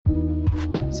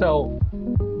So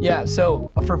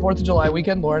for 4th of July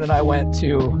weekend, Lauren and I went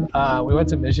to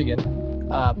Michigan.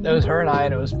 It was her and I,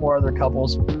 and it was 4 other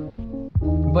couples.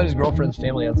 But his girlfriend's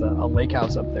family has a lake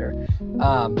house up there.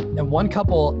 And one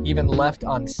couple even left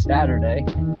on Saturday.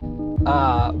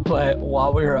 But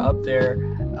while we were up there,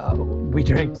 we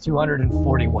drank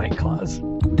 240 White Claws.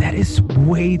 That is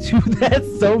way too.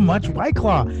 That's so much White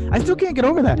Claw. I still can't get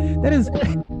over that. That is.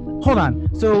 Hold on.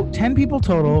 So 10 people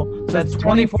total. So that's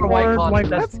 24 White Claws.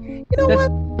 That's, you know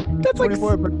what? That's like.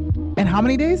 And how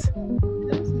many days?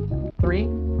 3.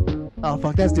 Oh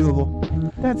fuck, that's doable.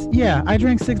 I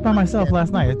drank 6 by myself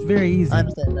last night. It's very easy. I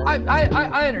understand that.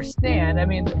 I understand. I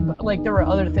mean, like there were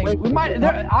other things.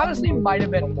 There honestly might have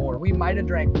been more. We might have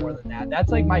drank more than that. That's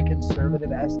like my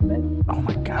conservative estimate. Oh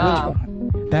my god.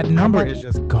 That number is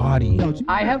just gaudy.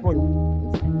 I have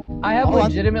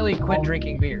legitimately quit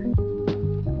drinking beer.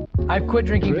 I've quit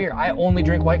drinking beer. I only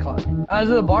drink White Claws. I was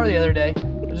at the bar the other day.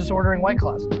 I was just ordering White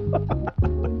Claws.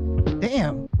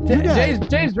 Damn.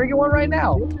 Jay's drinking one right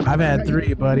now. I've had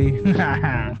 3, buddy.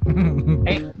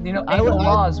 Ain't no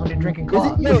laws when you're drinking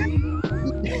claws.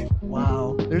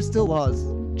 Wow. There's still laws.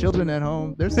 Children at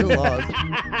home, there's still laws.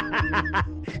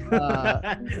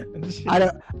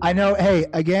 I know. Hey,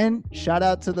 again, shout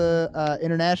out to the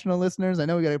international listeners. I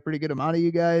know we got a pretty good amount of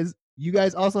you guys. You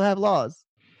guys also have laws.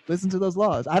 Listen to those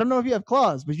laws. I don't know if you have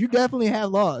claws, but you definitely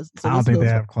have laws. So I don't think they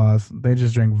have claws. They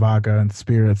just drink vodka and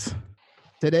spirits.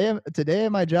 Today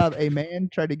at my job, a man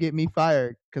tried to get me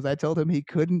fired because I told him he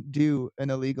couldn't do an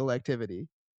illegal activity.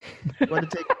 He wanted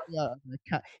to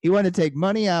take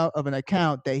money out of an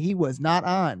account that he was not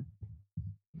on.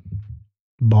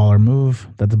 Baller move.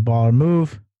 That's a baller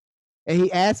move. And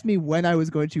he asked me when I was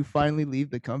going to finally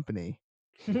leave the company.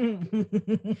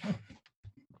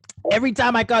 Every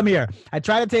time I come here, I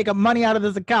try to take money out of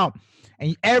this account.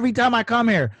 And every time I come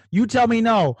here, you tell me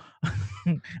no.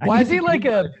 Why is he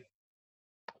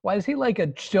like a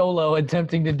cholo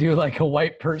attempting to do like a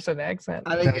white person accent?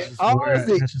 I mean,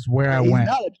 that's just where I went.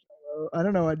 I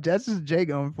don't know. That's just Jay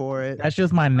going for it. That's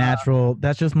just my natural.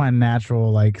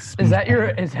 Like. Is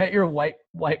that your white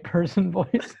person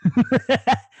voice?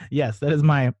 Yes, that is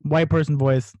my white person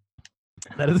voice.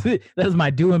 That is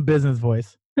my doing business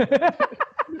voice.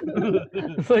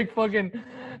 It's like fucking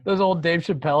those old Dave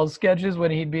Chappelle sketches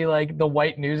when he'd be like the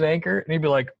white news anchor and he'd be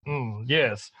like,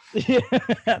 yes. Yeah,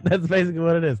 that's basically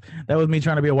what it is. That was me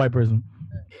trying to be a white person.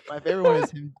 My favorite one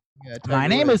is him. My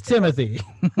name is Timothy.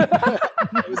 I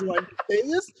was like, say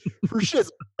this for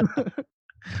shizzle.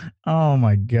 Oh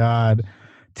my God.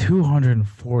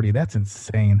 240. That's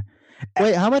insane.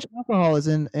 Wait, how much alcohol is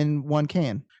in one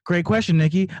can? Great question,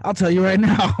 Nikki. I'll tell you right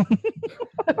now.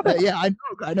 Yeah,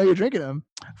 I know you're drinking them.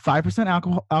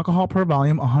 5% alcohol per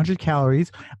volume, 100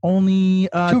 calories, only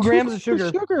 2 grams of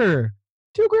sugar.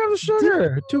 2 grams of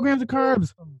sugar, 2 grams of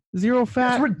carbs, 0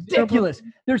 fat. That's ridiculous.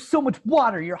 There's so much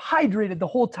water. You're hydrated the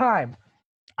whole time.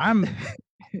 I'm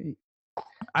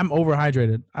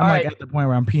overhydrated. I'm at the point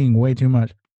where I'm peeing way too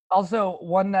much. Also,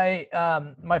 one night,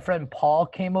 my friend Paul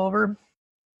came over,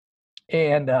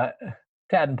 and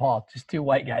Tad and Paul, just 2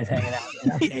 white guys hanging out. You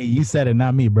know? Hey, you said it,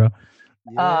 not me, bro.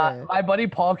 Yeah. My buddy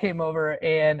Paul came over,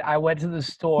 and I went to the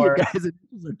store. You guys are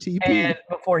TP. And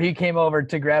before he came over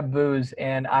to grab booze,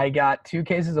 and I got 2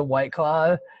 cases of White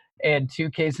Claw and 2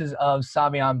 cases of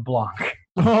Sauvignon Blanc.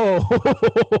 Oh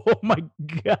my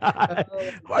God!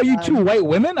 Are you 2 white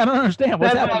women? I don't understand.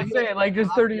 What's That's what I'm saying. Like just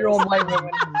 30-year-old white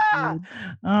women.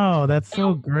 Oh, that's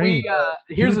so great.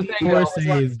 Here's the thing.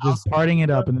 Is just partying it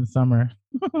up in the summer.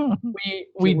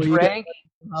 we drank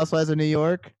Housewives of New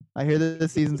York. I hear that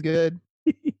this season's good.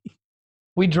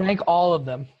 We drank all of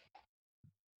them.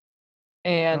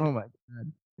 And oh my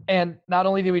God. And not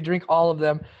only did we drink all of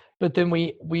them, but then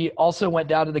we also went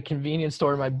down to the convenience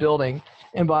store in my building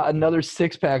and bought another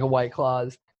 6-pack of White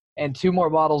Claws and 2 more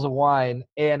bottles of wine.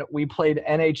 And we played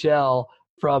NHL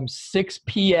from 6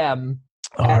 p.m.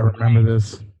 Oh, I remember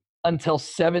this. Until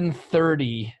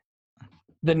 7:30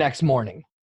 the next morning.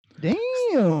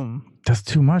 Damn. That's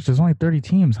too much. There's only 30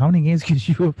 teams. How many games could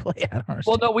you play? I don't understand.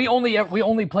 Well, no, we only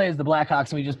play as the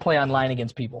Blackhawks, and we just play online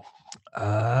against people.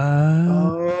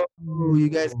 Oh, you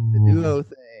guys do the duo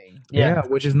thing. Yeah,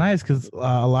 which is nice because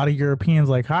a lot of Europeans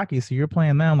like hockey, so you're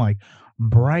playing them like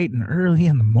bright and early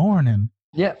in the morning.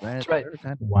 Yeah, that's right.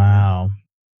 Wow.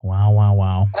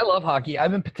 I love hockey. I've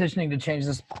been petitioning to change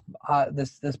this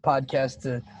podcast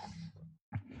to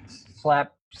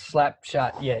slap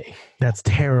shot yay. That's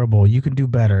terrible. You can do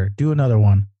better. Do another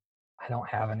one. I don't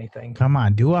have anything. Come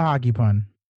on, do a hockey pun.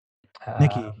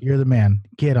 Nikki, you're the man.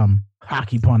 Get them.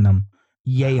 Hockey pun them.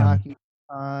 Yay them. Hockey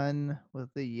pun with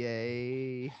the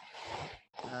yay.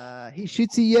 He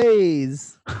shoots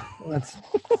yays. That's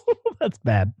That's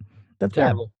bad. That's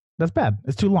terrible. bad. That's bad.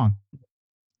 It's too long. Do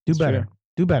It's better. true.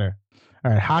 Do better.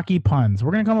 All right, hockey puns.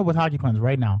 We're gonna come up with hockey puns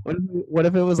right now. What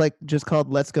if it was like just called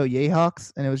 "Let's Go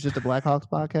Yayhawks" and it was just a Blackhawks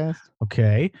podcast?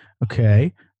 Okay.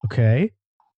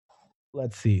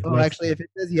 Let's see. Oh, actually, if it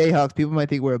says Yayhawks, people might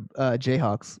think we're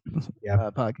Jayhawks Yeah.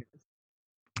 podcast.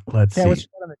 Let's Yeah, see. what's your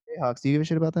thought on the Jayhawks? Do you give a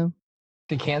shit about them?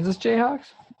 The Kansas Jayhawks?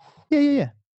 Yeah.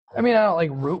 I mean, I don't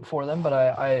like root for them, but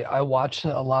I watch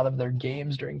a lot of their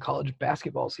games during college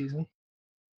basketball season.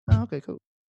 Oh, okay, cool.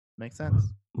 Makes sense.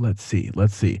 Let's see.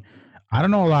 I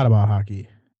don't know a lot about hockey,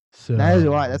 so That is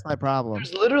why. That's my problem.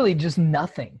 There's literally just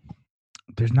nothing.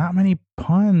 there's not many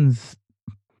puns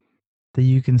that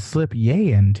you can slip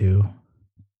yay into.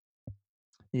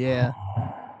 Yeah.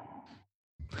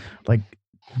 Like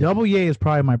double yay is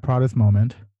probably my proudest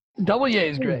moment. Double Yay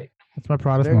is great. That's my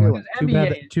proudest Very good moment.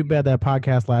 one. Too bad that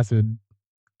podcast lasted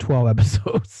 12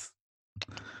 episodes.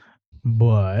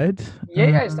 But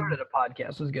Yay, I started a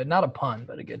podcast. Was good. Not a pun,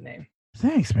 but a good name.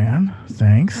 thanks, man.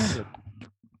 Thanks.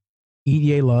 Eat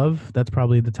Yay Love. That's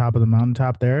probably the top of the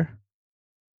mountaintop there.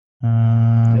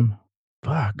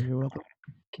 Fuck. You're welcome.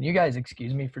 Can you guys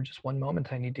excuse me for just one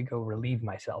moment? I need to go relieve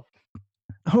myself.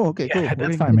 Oh, okay, cool. Yeah,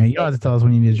 that's fine, man. You don't have to tell us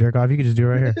when you need to jerk off. You can just do it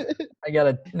right here.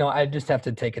 I just have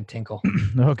to take a tinkle.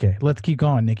 Okay, let's keep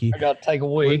going, Nikki. I gotta take a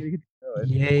wee.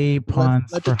 Yay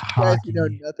puns Let for the guys who know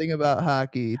hockey. nothing about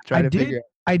hockey try to figure out.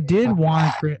 I did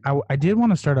want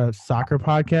to start a soccer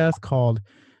podcast called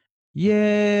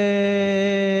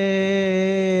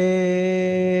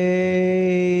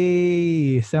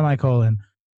Yay semicolon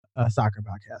a soccer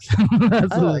podcast.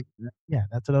 That's I what- like that. yeah,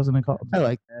 that's what I was gonna call it. I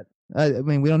like that. I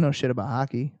mean, we don't know shit about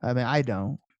hockey. I mean, I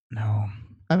don't. No.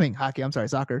 I mean, hockey. I'm sorry,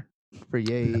 soccer. For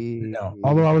yay. No.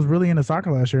 Although I was really into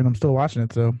soccer last year and I'm still watching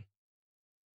it, so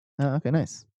Oh, okay,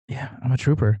 nice. yeah, I'm a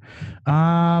trooper.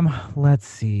 Let's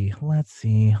see.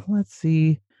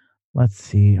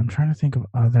 I'm trying to think of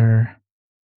other.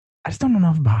 I just don't know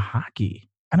enough about hockey.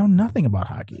 I know nothing about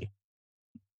hockey.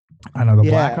 I know the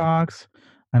Yeah. Blackhawks.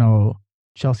 I know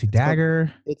Chelsea It's called-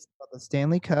 Dagger. It's called the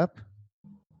Stanley Cup.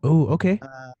 Oh, okay.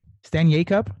 Stan Yay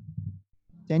Cup.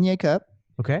 Stanley Cup.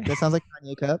 Okay. That sounds like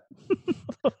Kanye Cup.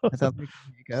 That sounds like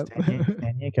Kanye Cup.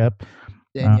 Stan Yay Cup.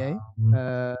 Stanley.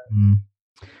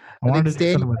 I wanted to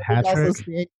do something with hat also trick.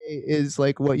 Stanley is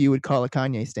like what you would call a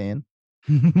Kanye stan.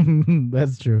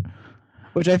 That's true.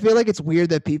 Which I feel like it's weird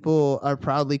that people are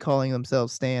proudly calling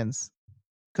themselves stans.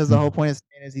 Because the whole point of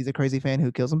Stan is he's a crazy fan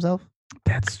who kills himself.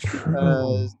 That's true.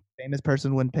 Because famous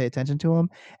person wouldn't pay attention to him.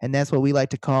 And that's what we like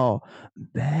to call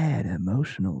bad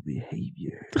emotional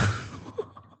behavior.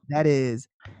 That is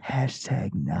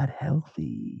hashtag not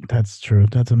healthy. That's true.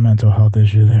 That's a mental health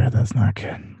issue there. That's not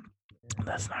good.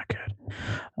 That's not good.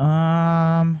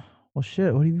 Well,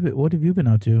 shit. What have you been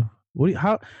up to? Do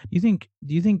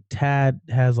you think Tad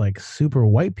has like super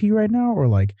white pee right now or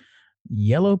like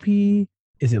yellow pee?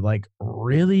 Is it like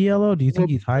really yellow? Do you think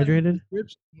he's hydrated?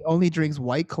 He only drinks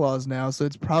White Claws now, so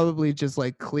it's probably just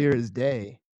like clear as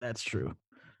day. That's true.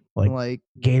 Like Like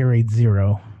Gatorade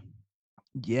Zero.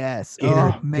 yes.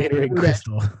 Gatorade, Oh man, Gatorade dude,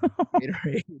 Crystal.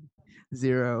 Gatorade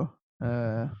Zero.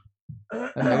 I'm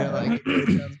not gonna like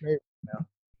it sounds great.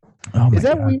 Oh my Is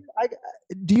that God. weird?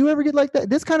 Do you ever get like that?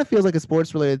 This kind of feels like a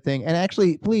sports related thing. And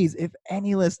actually, please, if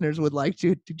any listeners would like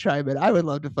to chime in, I would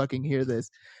love to fucking hear this.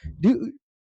 Do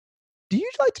you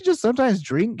like to just sometimes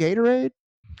drink Gatorade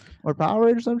or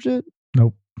Powerade or some shit?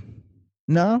 Nope.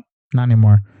 No. Not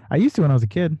anymore. I used to when I was a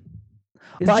kid.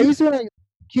 Well, I used to when I was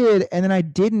a kid, and then I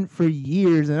didn't for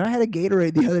years. And I had a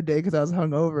Gatorade the other day because I was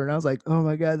hungover, and I was like, "Oh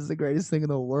my god, this is the greatest thing in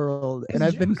the world!" And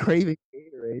I've been craving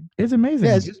Gatorade. It's amazing.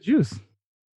 Yeah, It's just juice.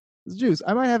 It's juice.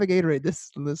 I might have a Gatorade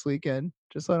this weekend,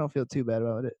 just so I don't feel too bad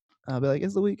about it. I'll be like,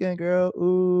 "It's the weekend, girl."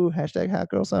 Ooh, hashtag hot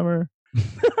girl summer.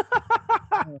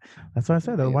 That's what I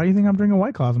said. Though. Why do you think I'm drinking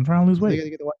White Claws? I'm trying to lose So you weight. gotta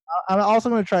get the I'm also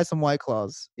gonna try some White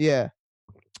Claws. Yeah,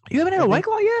 You haven't had a White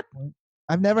Claw yet?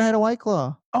 I've never had a White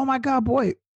Claw. Oh my God,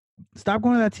 boy. Stop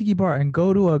going to that tiki bar and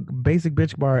go to a basic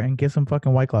bitch bar and get some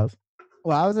fucking White Claws.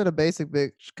 Well, I was at a basic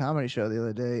bitch comedy show the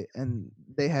other day, and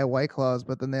they had White Claws,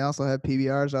 but then they also had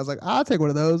PBRs. I was like, I'll take one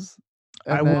of those.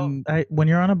 And When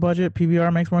you're on a budget,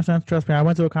 PBR makes more sense. Trust me. I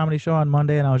went to a comedy show on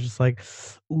Monday and I was just like,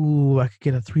 ooh, I could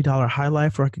get a $3 High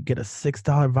Life or I could get a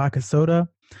 $6 vodka soda.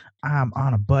 I'm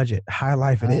on a budget. High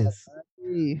Life it is.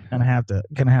 And gonna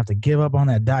have to give up on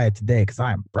that diet today because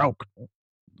I am broke.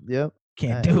 Yep.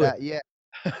 Can't do it. Yeah.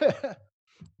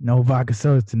 No vodka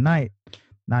sodas tonight.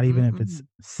 Not even if it's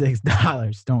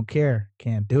 $6. Don't care.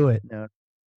 Can't do it. No.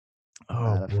 Oh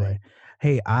Not a boy. fan.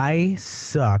 Hey, I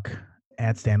suck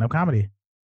at stand-up comedy.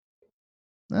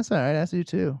 That's all right. That's you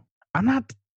too. I'm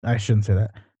not. I shouldn't say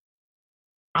that.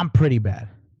 I'm pretty bad.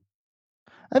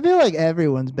 I feel like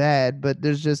everyone's bad, but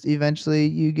there's just eventually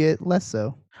you get less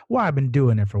so. Well, I've been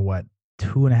doing it for what,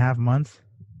 2.5 months?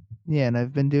 Yeah, and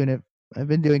I've been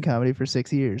doing comedy for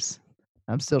 6 years.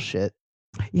 I'm still shit.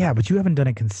 Yeah, but you haven't done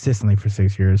it consistently for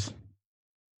 6 years.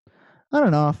 I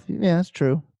don't know. Yeah, that's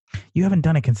true. You haven't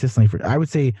done it consistently for, I would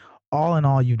say, all in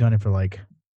all, you've done it for like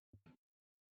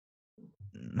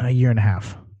a year and a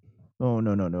half. Oh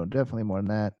no, definitely more than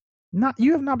that.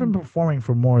 You have not been performing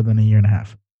for more than a year and a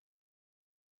half.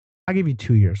 I'll give you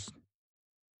 2 years.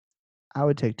 I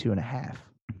would take 2.5.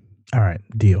 All right,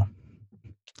 deal.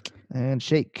 And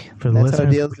shake. For the That's how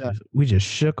listeners, deals we just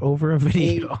shook over a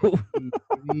video.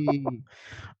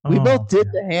 We both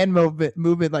did the hand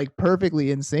movement like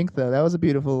perfectly in sync, though. That was a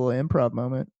beautiful little improv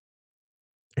moment.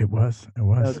 It was. That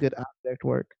was good object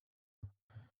work.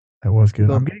 That was good.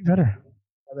 I'm getting better.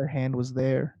 The other hand was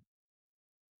there.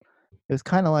 It was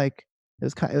kind of like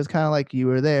you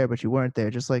were there, but you weren't there.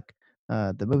 Just like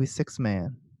the movie Six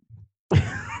Man.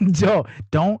 Joe,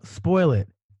 don't spoil it.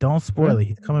 Don't spoil it.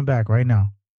 He's coming back right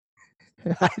now.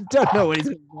 I don't know when he's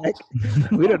coming back.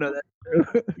 We don't know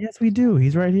that. Yes, we do.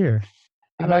 He's right here.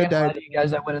 I'm not gonna lie to you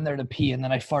guys. I went in there to pee and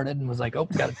then I farted and was like, "Oh,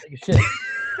 gotta take a shit."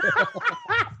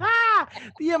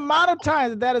 The amount of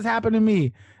times that has happened to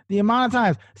me. The amount of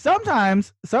times.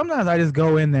 Sometimes I just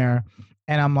go in there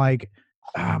and I'm like,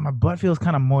 my butt feels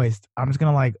kind of moist. I'm just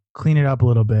gonna like clean it up a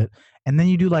little bit. And then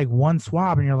you do like one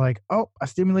swab and you're like, oh, I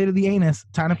stimulated the anus.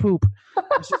 Time to poop.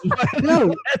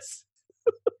 No,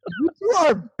 you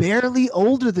are barely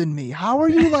older than me. How are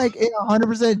you like in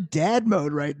 100% dad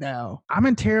mode right now? I'm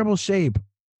in terrible shape.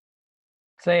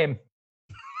 Same.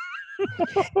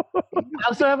 I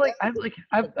also have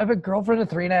I have a girlfriend of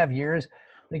 3.5 years.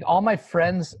 Like all my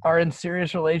friends are in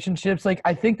serious relationships. Like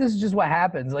I think this is just what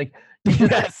happens. Like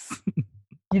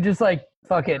you just like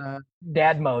fucking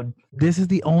dad mode. This is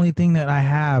the only thing that I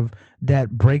have that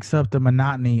breaks up the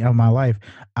monotony of my life.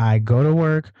 I go to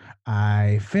work,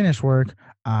 I finish work,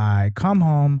 I come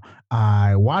home,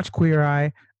 I watch Queer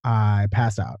Eye, I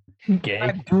pass out. Gay.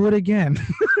 I do it again.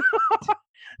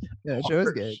 Yeah, the show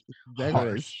is gay.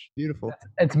 Exactly. It's beautiful.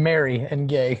 It's merry and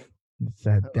gay.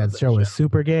 That show is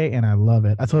super gay and I love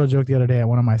it. I told a joke the other day at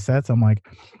one of my sets. I'm like,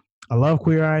 I love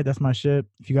Queer Eye. That's my shit.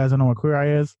 If you guys don't know what Queer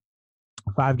Eye is,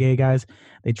 5 gay guys.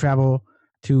 They travel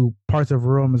to parts of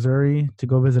rural Missouri to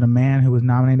go visit a man who was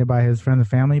nominated by his friends and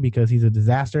family because he's a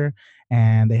disaster.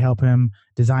 And they help him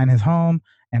design his home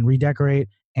and redecorate.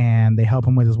 And they help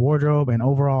him with his wardrobe. And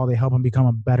overall, they help him become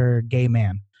a better gay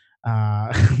man.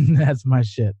 That's my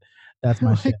shit. That's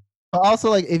my shit. Also,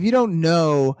 like, if you don't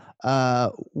know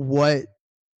what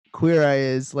Queer Eye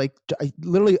is, like,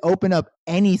 literally open up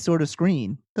any sort of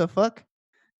screen. The fuck?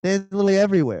 They're literally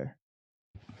everywhere.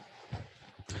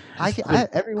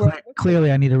 Everywhere.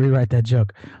 Clearly, I need to rewrite that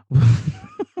joke.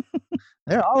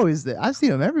 They're always there. I've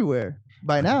seen them everywhere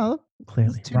by now.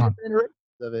 Clearly, two different iterations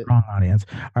of it. Wrong audience.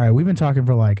 All right, we've been talking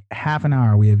for like half an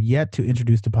hour. We have yet to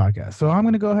introduce the podcast, so I'm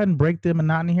going to go ahead and break the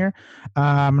monotony here.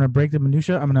 I'm going to break the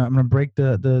minutia. I'm going to break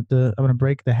I'm going to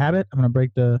break the habit. I'm going to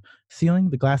break the ceiling,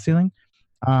 the glass ceiling.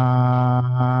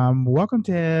 Welcome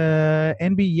to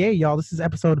NBA, y'all. This is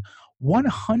episode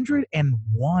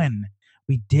 101.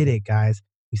 We did it, guys.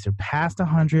 We surpassed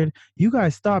 100. You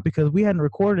guys thought because we hadn't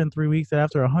recorded in 3 weeks that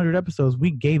after 100 episodes,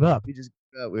 we gave up.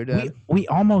 We're done. We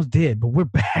almost did, but we're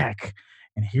back.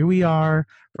 And here we are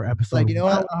for episode. Like, you know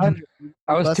what? 100.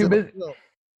 I was too busy.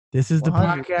 This is the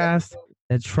podcast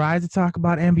that tries to talk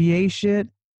about NBA shit.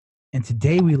 And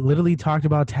today we literally talked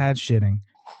about Tad shitting.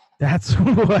 That's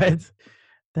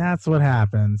what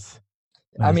happens.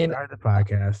 I mean, start the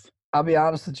podcast. I'll be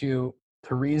honest with you.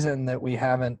 The reason that we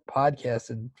haven't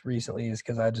podcasted recently is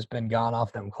because I've just been gone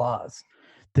off them claws.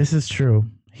 This is true.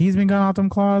 He's been gone off them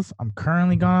claws. I'm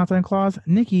currently gone off them claws.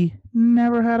 Nikki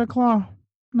never had a claw.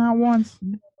 Not once.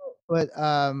 But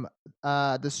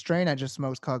the strain I just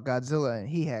smoked is called Godzilla, and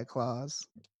he had claws.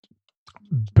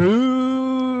 Boo!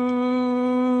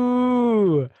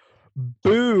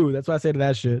 Boo! That's why I say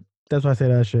that shit.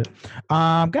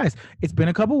 Guys, it's been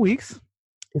a couple weeks.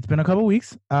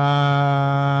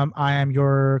 I am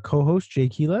your co-host, Jay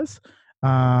Keeles.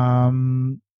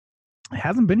 Hasn't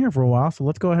been here for a while, so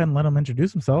let's go ahead and let him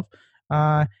introduce himself.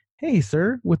 Hey,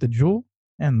 sir, with the jewel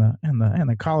and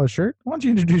the collar shirt. Why don't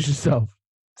you introduce yourself?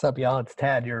 What's up, y'all? It's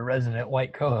Tad, your resident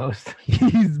white co-host.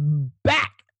 He's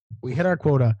back. We hit our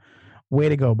quota. Way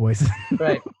to go, boys.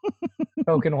 Right.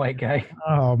 Token white guy.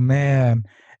 Oh, man.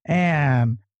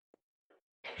 And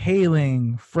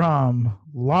hailing from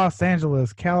Los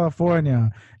Angeles,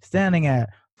 California, standing at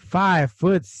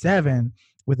 5'7",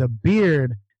 with a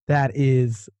beard that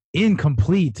is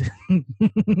incomplete.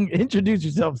 Introduce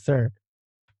yourself, sir.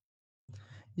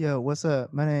 Yo, what's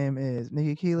up? My name is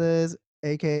Nicky Keeles,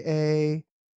 aka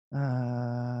I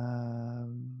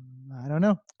don't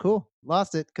know. Cool.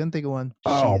 Lost it. Couldn't think of one.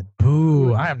 Oh, Shit.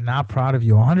 boo. I am not proud of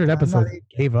you. 100 I'm not episodes, even-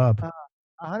 gave up.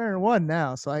 101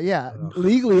 now. So yeah, Ugh.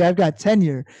 legally I've got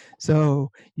tenure.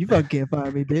 So you fucking can't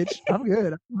fire me, bitch. I'm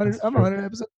good. I'm 100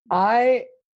 episodes.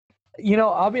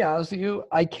 I'll be honest with you.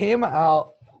 I came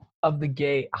out of the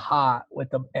gate hot with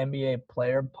the NBA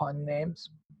player pun names.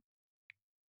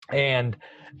 And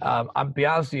I'll be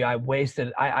honest with you, I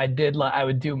wasted. I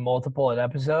would do multiple an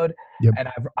episode, Yep. and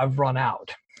I've run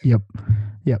out. Yep.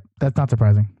 That's not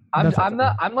surprising.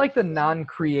 I'm like the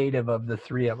non-creative of the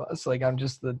three of us. Like I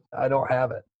don't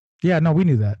have it. Yeah, no, we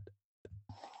knew that.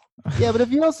 Yeah, but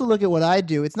if you also look at what I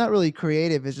do, it's not really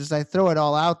creative. It's just I throw it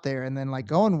all out there, and then like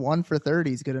going 1 for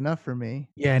 30 is good enough for me.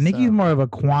 Yeah, Nicky's So- more of a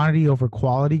quantity over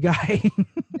quality guy.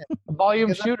 Volume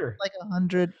Because I'm shooter. like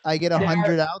 100. I get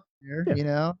 100 out there. Yeah. You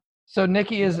know. So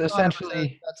Nicky is 100%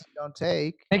 essentially that's you don't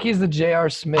take. Nicky's the J.R.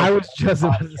 Smith. I was just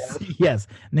about to podcast. say, yes,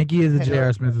 Nicky is the Hey,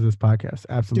 J.R. Smith of this podcast.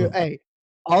 Absolutely. Dude, hey.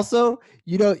 Also,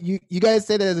 you guys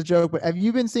say that as a joke, but have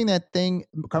you been seeing that thing?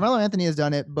 Carmelo Anthony has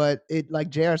done it, but it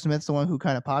like J.R. Smith's the one who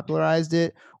kind of popularized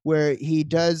it, where he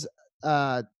does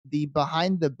the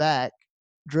behind the back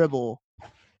dribble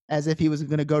as if he was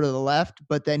going to go to the left,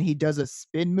 but then he does a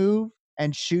spin move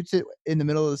and shoots it in the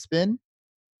middle of the spin.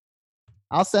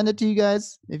 I'll send it to you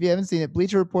guys if you haven't seen it.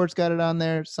 Bleacher Report's got it on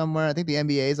there somewhere. I think the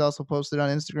NBA is also posted on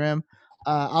Instagram.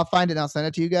 I'll find it and I'll send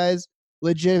it to you guys.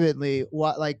 Legitimately,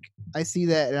 I see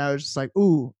that and I was just like,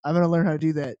 ooh, I'm gonna learn how to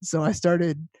do that. So I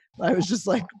was just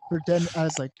like I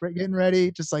was like getting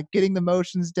ready, just like getting the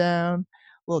motions down,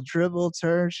 little dribble,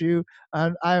 turn, shoot. I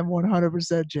am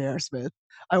 100% J.R. Smith.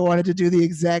 I wanted to do the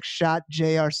exact shot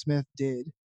J.R. Smith did.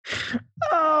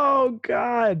 Oh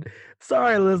God!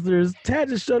 Sorry, listeners. Tad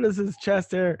just showed us his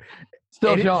chest hair.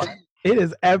 Still It is- showing. It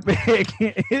is epic.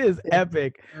 It is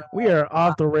epic. We are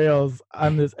off the rails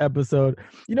on this episode.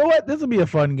 You know what? This will be a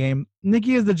fun game.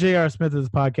 Nicky is the J.R. Smith of this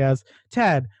podcast.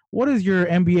 Tad, what is your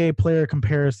NBA player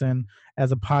comparison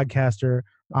as a podcaster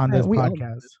on this We all-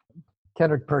 podcast?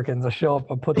 Kendrick Perkins. I show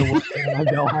up, I put the work in, and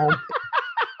I go home.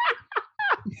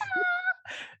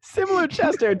 Similar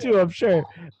chest hair too, I'm sure.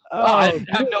 I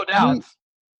have no doubts.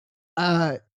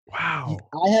 Wow.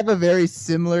 I have a very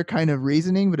similar kind of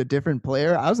reasoning, but a different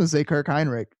player. I was gonna say Kirk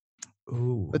Heinrich.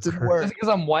 Ooh. But it's Kirk. more, Is it because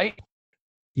I'm white?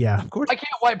 Yeah. of course. Why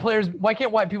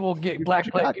can't white people get black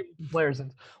people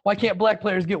comparisons? Why can't black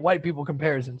players get white people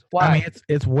comparisons? Why? I mean,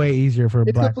 it's way easier for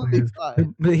It's black completely players.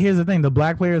 fine. But here's the thing: the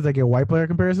black players that get white player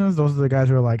comparisons, those are the guys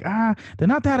who are like, they're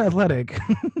not that athletic.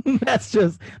 That's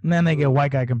just, and then they get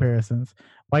white guy comparisons.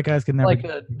 White guys can never. like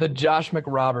the Josh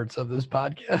McRoberts of this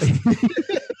podcast.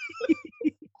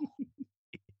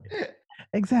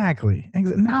 Exactly.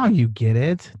 Now you get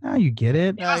it. He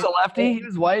was a lefty. He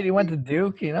was white. He went to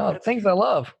Duke. Things I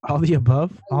love. All the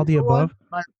above. All the above.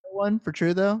 My real one for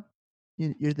true though,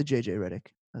 you're the JJ Redick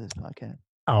of this podcast.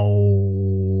 Oh.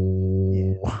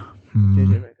 JJ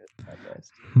Redick of this podcast.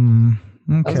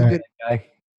 That was a Okay. good guy.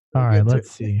 All right. good too.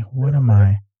 Let's see. What am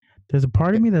I? There's a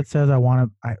part of me that says I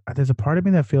want to. There's a part of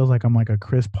me that feels like I'm like a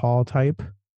Chris Paul type.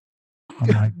 I'm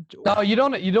like, No, you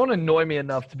don't annoy me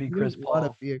enough to be Chris Wanna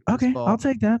Paul. be a Chris okay, Paul. I'll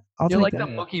take that. You're like that. the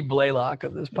Mookie Blaylock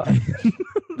of this podcast.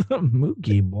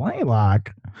 Mookie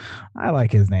Blaylock. I like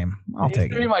his name. I'll He used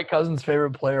take to be it. my cousin's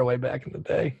favorite player way back in the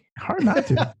day. Hard not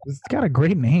to. It's got a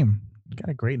great name. It's got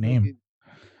a great name.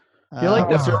 You're like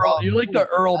the Oh. Earl. You're like the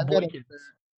Earl I've got a- Boykins.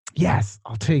 Yes,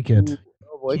 I'll take it. Ooh,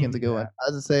 Earl Boykins a good one. Yeah.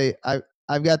 I was gonna say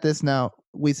I've got this now.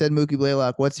 We said Mookie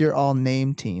Blaylock. What's your all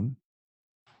name team?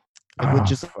 Like with Oh,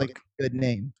 just fuck. like a good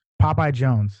name. Popeye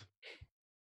Jones.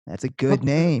 That's a good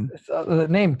name. It's, the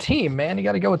name team, man. You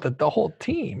got to go with the whole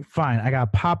team. Fine. I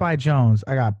got Popeye Jones.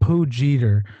 I got Pooh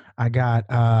Jeter. I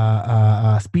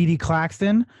got Speedy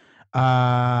Claxton.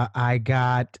 I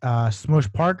got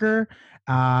Smush Parker.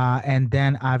 And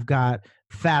then I've got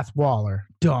Fats Waller.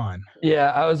 Done.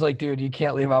 Yeah, I was like, dude, you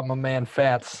can't leave out my man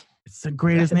Fats. It's the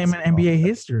greatest name in Fats NBA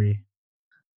history.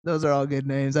 Those are all good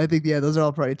names. I think those are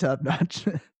all probably top notch.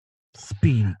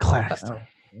 Speedy Claxton.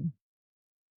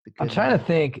 I'm trying to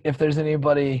think if there's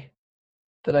anybody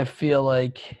that I feel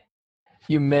like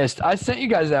you missed. I sent you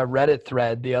guys that Reddit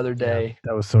thread the other day.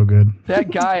 That was so good.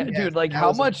 That guy, Yes, dude, like that how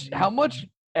was much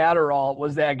Adderall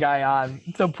was that guy on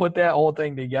to put that whole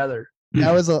thing together?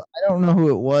 That was I don't know who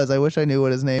it was. I wish I knew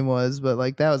what his name was, but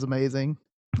like that was amazing.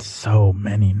 So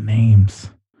many names.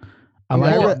 I Dude,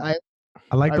 like I it. read- I-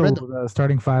 I like I read the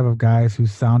starting five of guys who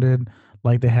sounded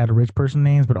like they had rich person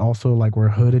names, but also like were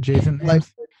hood adjacent Like,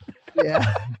 names.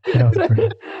 yeah, That was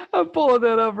great. I'm pulling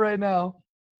that up right now.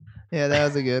 yeah, that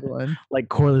was a good one. Like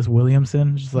Corliss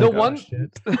Williamson, just like, The one- oh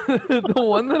shit. The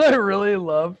one that I really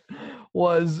loved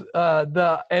was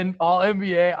the All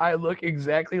NBA. I look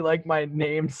exactly like my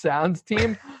name sounds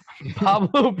team.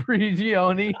 Pablo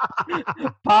Prigioni,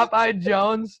 Popeye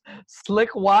Jones,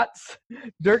 Slick Watts,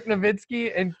 Dirk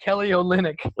Nowitzki, and Kelly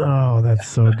Olynyk. Oh, that's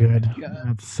so good. God.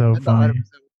 That's so That's 100% funny.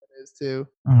 what it is too.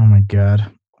 Oh my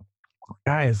god.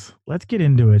 Guys, let's get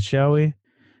into it, shall we?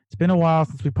 It's been a while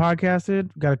since we podcasted.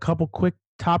 We've got a couple quick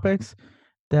topics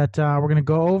that we're gonna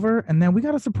go over, and then we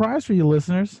got a surprise for you,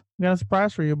 listeners. We got a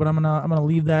surprise for you, but I'm gonna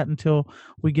leave that until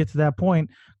we get to that point.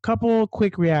 Couple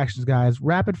quick reactions, guys.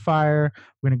 Rapid fire.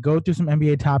 We're gonna go through some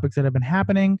NBA topics that have been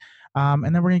happening, and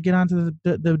then we're gonna get on to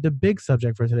the big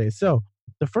subject for today. So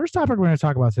the first topic we're gonna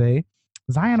talk about today,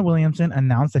 Zion Williamson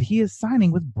announced that he is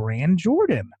signing with Brand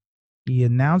Jordan. He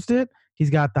announced it. He's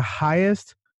got the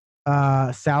highest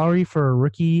salary for a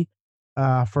rookie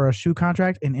for a shoe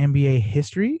contract in NBA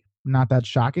history. Not that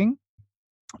shocking.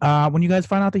 When you guys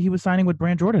find out that he was signing with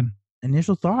Brand Jordan,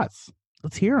 initial thoughts.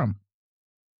 Let's hear them.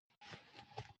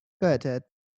 Go ahead, Ted.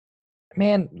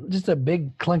 Man, just a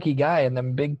big clunky guy in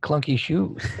them big clunky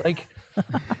shoes. Like,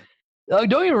 don't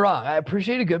get me wrong. I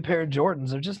appreciate a good pair of Jordans.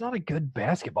 They're just not a good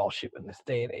basketball shoe in this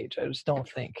day and age. I just don't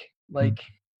think. Like,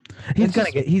 He's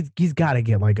got to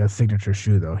get like a signature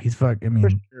shoe though. He's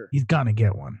gonna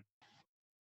get one.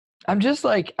 I'm just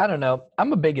like, I don't know.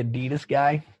 I'm a big Adidas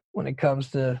guy when it comes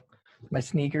to my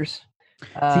sneakers.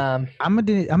 I'm an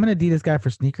Adidas guy for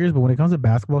sneakers, but when it comes to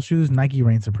basketball shoes, Nike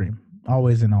reigns supreme.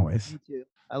 Always and always. Me too.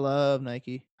 I love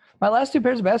Nike. My last two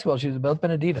pairs of basketball shoes have both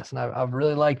been Adidas, and I've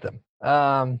really liked them.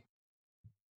 I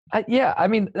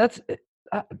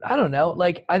don't know.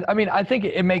 Like, I think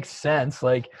it makes sense.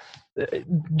 Like,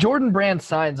 Jordan Brand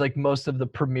signs like most of the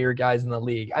premier guys in the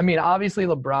league. I mean, obviously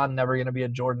LeBron never going to be a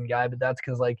Jordan guy, but that's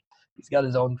because like he's got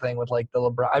his own thing with like the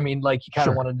LeBron. I mean, like he kind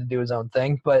of wanted to do his own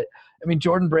thing, but I mean,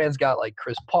 Jordan Brand's got like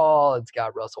Chris Paul. It's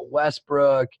got Russell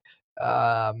Westbrook.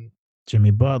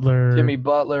 Jimmy Butler. Jimmy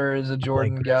Butler is a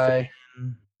Jordan guy.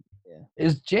 Yeah.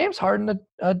 Is James Harden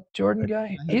a Jordan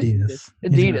guy? Adidas.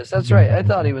 Adidas. That's right. I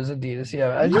thought he was Adidas.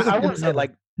 Yeah. I wouldn't say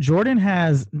like Jordan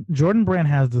Brand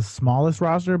has the smallest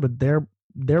roster, but their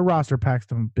roster packs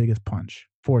the biggest punch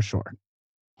for sure.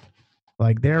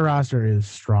 Like their roster is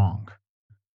strong.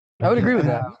 I would agree with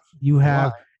that. You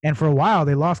have, and for a while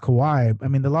they lost Kawhi. I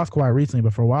mean, they lost Kawhi recently,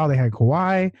 but for a while they had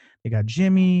Kawhi. They got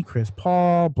Jimmy, Chris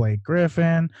Paul, Blake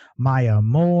Griffin, Maya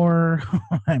Moore.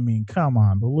 I mean, come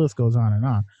on, the list goes on and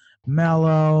on.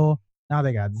 Melo. Now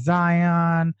they got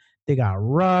Zion. They got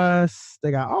Russ. They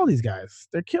got all these guys.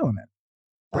 They're killing it.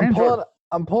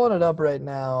 I'm pulling it up right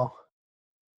now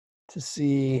to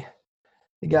see.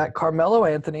 They got Carmelo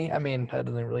Anthony. I mean, that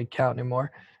doesn't really count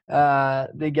anymore.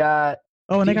 They got.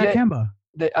 Oh, and they got Kemba.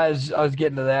 I was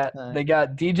getting to that. They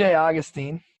got DJ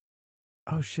Augustine.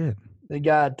 Oh shit. They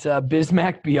got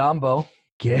Bismack Biyombo.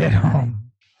 Get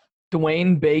him.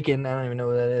 Dwayne Bacon. I don't even know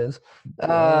who that is.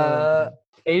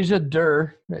 Asia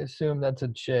Durr. I assume that's a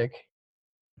chick.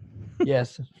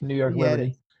 Yes, New York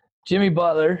Liberty. Jimmy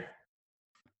Butler.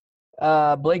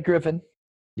 Blake Griffin.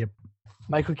 Yep.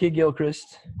 Michael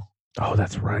Kidd-Gilchrist. Oh,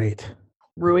 that's right.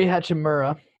 Rui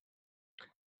Hachimura.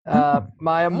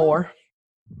 Maya Moore.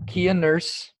 Kia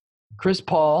Nurse. Chris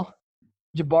Paul.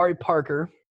 Jabari Parker.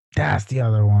 That's the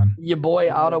other one. Your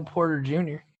boy Otto Porter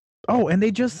Jr. Oh, and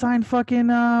they just signed fucking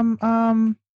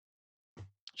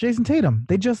Jason Tatum.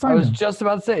 They just signed him. I was just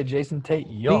about to say Jason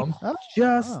Tatum.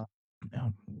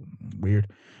 Weird.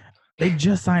 They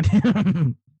just signed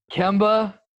him.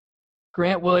 Kemba,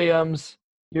 Grant Williams,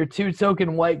 your two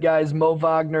token white guys, Mo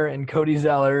Wagner and Cody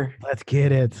Zeller. Let's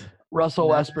get it. Russell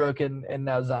Westbrook and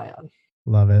now Zion.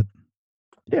 Love it.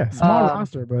 Yeah, small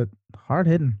roster, but hard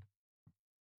hitting.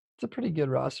 It's a pretty good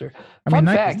roster. I mean,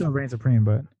 Nike still reigns supreme,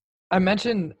 but I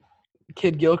mentioned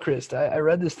Kidd-Gilchrist. I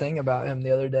read this thing about him the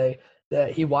other day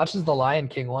that he watches The Lion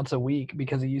King once a week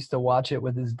because he used to watch it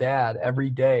with his dad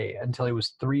every day until he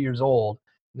was 3 years old.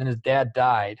 And then his dad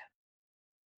died.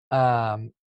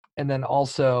 And then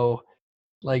also,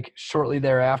 like, shortly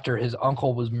thereafter, his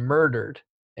uncle was murdered.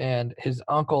 And his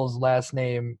uncle's last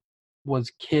name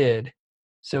was Kidd.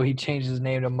 So he changed his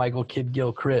name to Michael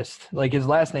Kidd-Gilchrist. Like, his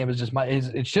last name is just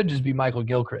it should just be Michael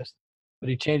Gilchrist. But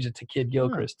he changed it to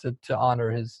Kidd-Gilchrist to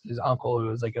honor his uncle, who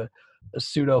was like a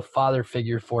pseudo father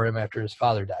figure for him after his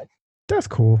father died. That's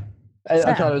cool.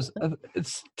 I thought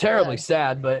it's terribly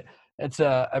sad, but it's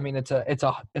a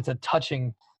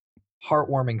touching,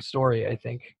 heartwarming story, I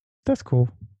think. That's cool.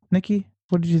 Nikki,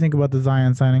 what did you think about the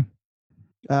Zion signing?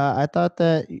 I thought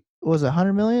that was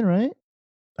 100 million, right?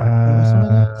 Or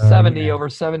something like that? 70 Yeah. over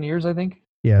 7 years, I think.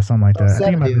 Yeah, something like Oh, that. I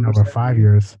think it might have 70 been over over 7 5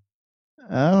 years. years.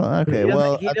 Oh, But okay.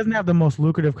 Well, he doesn't have the most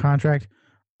lucrative contract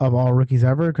of all rookies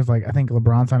ever because, like, I think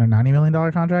LeBron signed a $90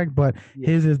 million contract, but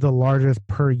Yeah. his is the largest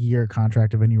per year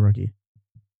contract of any rookie.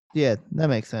 yeah, that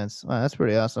makes sense. Wow, that's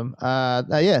pretty awesome.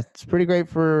 Yeah, it's pretty great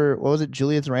for what was it,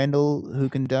 Julius Randle who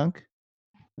can dunk?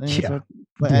 I think that's Yeah.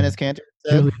 what Yeah. Ennis Cantor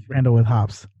said. Julius Randle with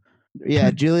hops. Yeah,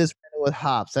 Julius Randle with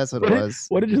hops. That's what it was.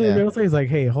 What did Julius Yeah. Randle say? He's like,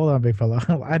 hey, hold on, big fella.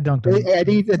 I dunked him. I think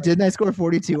he said, "Didn't I score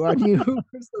 42 on you?" or something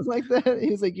like that. He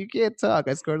was like, "You can't talk.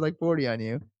 I scored like 40 on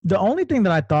you." The only thing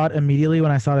that I thought immediately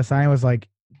when I saw the sign was like,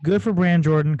 good for Brand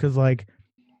Jordan because, like,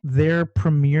 their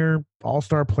premier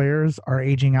all-star players are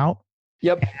aging out.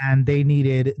 Yep. And they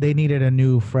needed a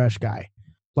new fresh guy.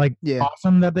 Like, Yeah.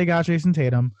 awesome that they got Jason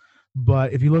Tatum,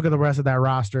 but if you look at the rest of that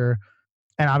roster,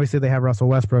 and obviously they have Russell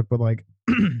Westbrook, but like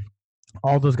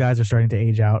all those guys are starting to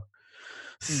age out.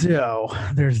 So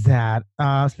there's that.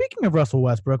 Speaking of Russell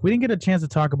Westbrook, we didn't get a chance to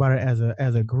talk about it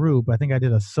as a group. I think I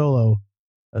did a solo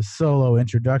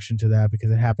introduction to that because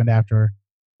it happened after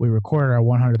we recorded our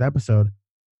 100th episode.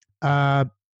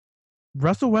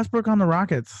 Russell Westbrook on the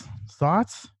Rockets.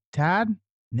 Thoughts? Tad?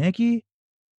 Nikki?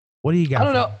 What do you got? I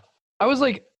don't know. I was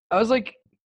like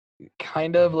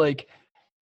kind of like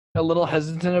a little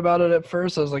hesitant about it at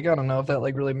first. I was like, I don't know if that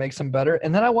like really makes him better.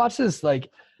 And then I watched this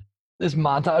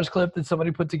montage clip that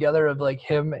somebody put together of like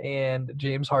him and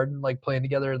James Harden like playing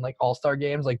together in like all-star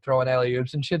games, like throwing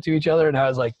alley-oops and shit to each other. And I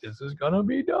was like, this is gonna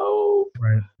be dope.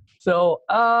 Right. So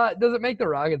does it make the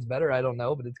Rockets better? I don't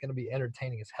know, but it's gonna be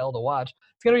entertaining as hell to watch.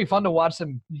 It's gonna be fun to watch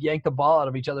them yank the ball out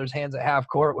of each other's hands at half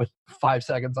court with 5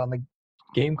 seconds on the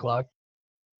game clock.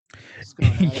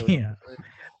 Yeah.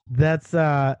 That's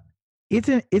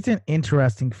it's an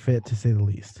interesting fit to say the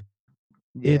least.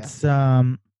 Yeah. It's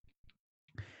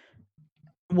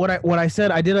what I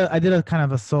said, I did a kind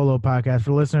of a solo podcast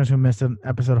for listeners who missed an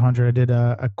episode 100. I did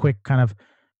a quick kind of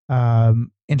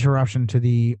interruption to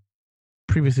the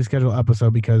previously scheduled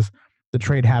episode because the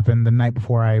trade happened the night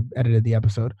before I edited the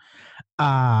episode.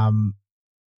 I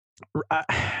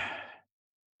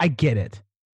get it.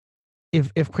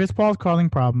 If Chris Paul's causing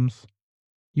problems,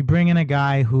 you bring in a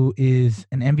guy who is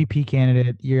an MVP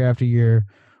candidate year after year,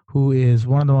 who is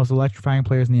one of the most electrifying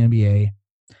players in the NBA.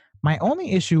 My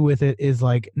only issue with it is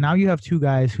like now you have two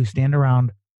guys who stand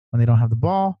around when they don't have the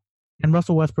ball, and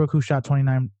Russell Westbrook, who shot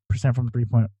 29% from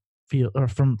 3-point field or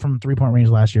from 3-point range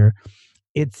last year.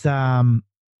 It's an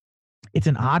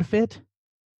odd fit.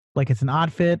 Like it's an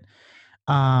odd fit.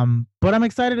 But I'm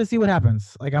excited to see what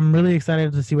happens. Like I'm really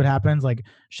excited to see what happens. Like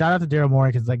shout out to Daryl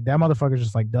Morey because like that motherfucker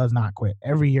just like does not quit.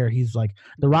 Every year he's like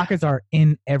the Rockets are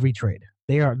in every trade.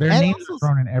 Their names are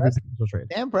thrown in every potential trade.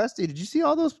 Damn, Presti, did you see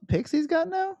all those picks he's got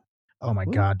now? Oh my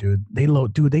god, dude. They've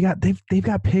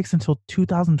got picks until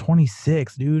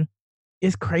 2026, dude.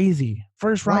 It's crazy.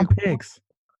 First round picks.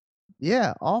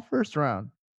 Yeah, all first round.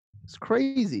 It's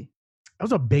crazy. That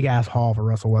was a big ass haul for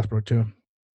Russell Westbrook too.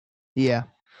 Yeah.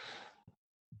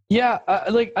 Yeah,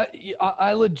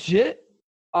 I legit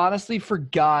honestly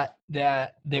forgot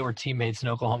that they were teammates in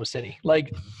Oklahoma City.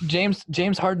 Like James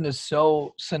Harden is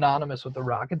so synonymous with the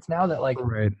Rockets now that like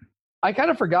right. I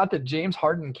kind of forgot that James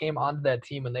Harden came onto that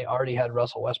team and they already had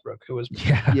Russell Westbrook, who was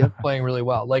playing really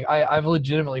well. Like I've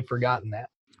legitimately forgotten that.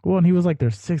 Well, and he was like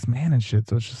their sixth man and shit,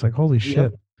 so it's just like holy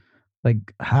shit. Like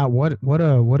how what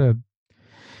a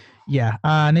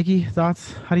yeah. Nikki,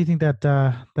 thoughts? How do you think that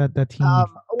team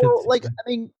well, like I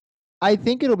mean, I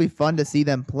think it'll be fun to see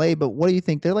them play, but what do you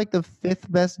think? They're like the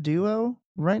fifth best duo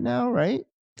right now, right?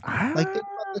 Like they're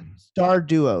the star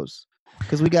duos.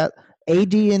 Because we got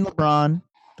AD and LeBron.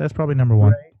 That's probably number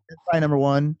one. Right? That's probably number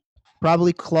one.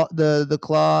 Probably the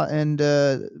Claw and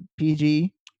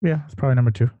PG. Yeah, it's probably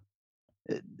number two.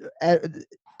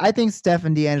 I think Steph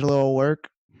and D'Angelo will work.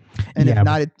 And if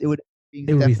not, it would be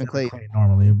Steph and Clay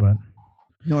normally, but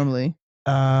normally.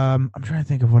 I'm trying to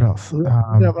think of what else. We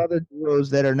have other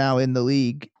duos that are now in the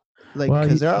league. Like, well,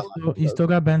 you still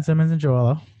got Ben Simmons and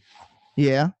Joel.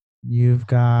 Yeah. You've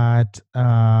got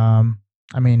I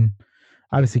mean,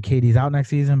 obviously KD's out next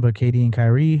season, but KD and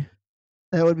Kyrie.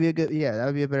 That would be a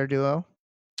better duo.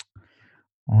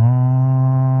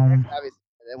 Obviously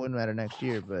that wouldn't matter next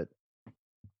year, but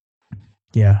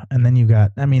yeah, and then you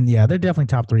got they're definitely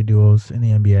top 3 duos in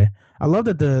the NBA. I love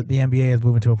that the NBA is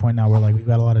moving to a point now where like we've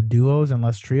got a lot of duos and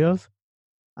less trios.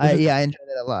 I enjoy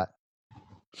that a lot.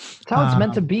 That's how it's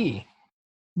meant to be.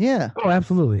 Yeah. Oh,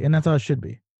 absolutely. And that's how it should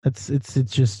be. It's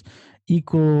just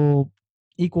equal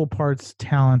parts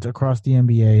talent across the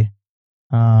NBA.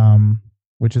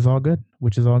 Which is all good.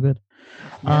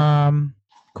 Yeah.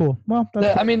 Cool. Well,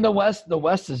 that's I mean, the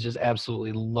West is just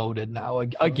absolutely loaded now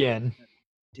again.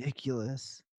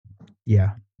 Ridiculous.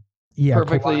 yeah.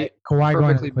 Perfectly Kawhi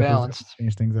going to the Clippers balanced.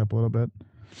 change things up a little bit.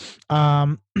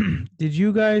 Did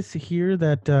you guys hear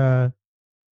that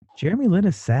Jeremy Lin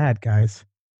is sad, guys?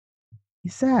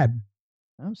 He's sad.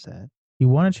 I'm sad. He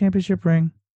won a championship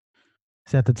ring.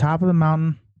 He's at the top of the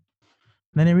mountain.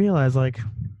 And then he realized, like,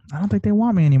 I don't think they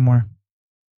want me anymore.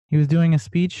 He was doing a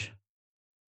speech.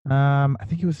 I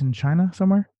think he was in China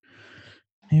somewhere.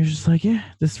 And he was just like, yeah,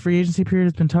 this free agency period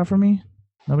has been tough for me.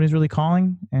 Nobody's really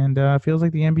calling, and feels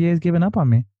like the NBA is giving up on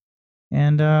me.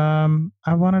 And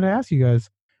I wanted to ask you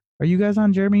guys, are you guys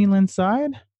on Jeremy Lin's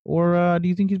side, or do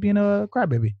you think he's being a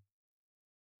crybaby?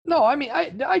 No, I mean,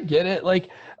 I get it. Like,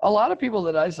 a lot of people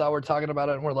that I saw were talking about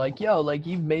it and were like, yo, like,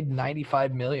 you've made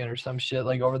 $95 million or some shit,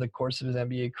 like, over the course of his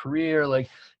NBA career. Like,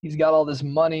 he's got all this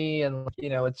money and, you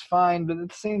know, it's fine. But at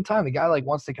the same time, the guy, like,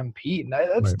 wants to compete, and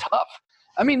that's Right. tough.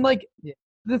 I mean, like,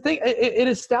 the thing, it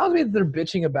astounds me that they're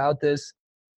bitching about this.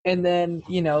 And then,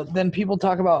 you know, then people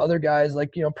talk about other guys,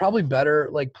 like, you know, probably better,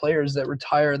 like, players that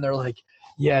retire, and they're like,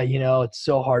 yeah, you know, it's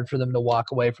so hard for them to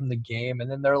walk away from the game. And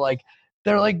then they're like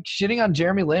shitting on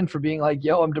Jeremy Lin for being like,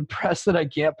 yo, I'm depressed that I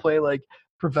can't play, like,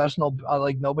 professional,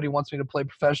 like, nobody wants me to play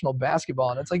professional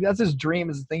basketball. And it's like, that's his dream,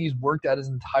 is the thing he's worked at his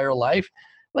entire life.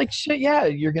 Like, shit, yeah,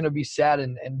 you're going to be sad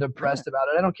and depressed about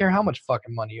it. I don't care how much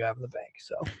fucking money you have in the bank.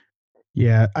 So,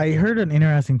 Yeah, I heard an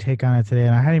interesting take on it today,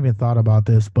 and I hadn't even thought about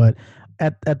this, but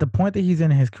at the point that he's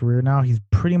in his career now, he's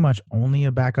pretty much only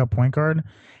a backup point guard.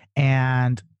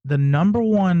 And the number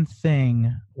one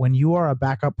thing when you are a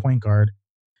backup point guard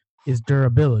is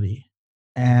durability.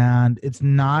 And it's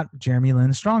not Jeremy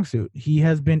Lin's strong suit. He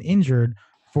has been injured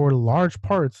for large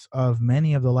parts of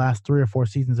many of the last 3 or 4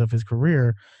 seasons of his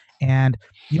career. And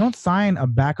you don't sign a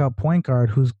backup point guard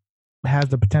who's has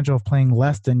the potential of playing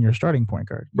less than your starting point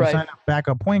guard. You Right. sign a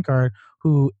backup point guard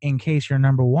who, in case your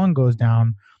number one goes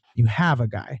down, you have a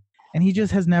guy. And he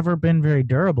just has never been very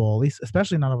durable, at least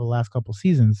especially not over the last couple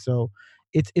seasons. So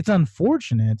it's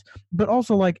unfortunate, but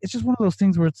also, like, it's just one of those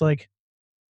things where it's like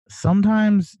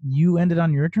sometimes you end it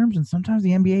on your terms, and sometimes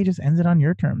the NBA just ends it on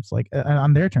your terms, like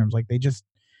on their terms. Like they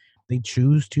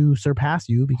choose to surpass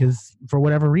you because for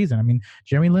whatever reason. I mean,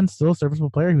 Jeremy Lin's still a serviceable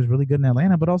player. He was really good in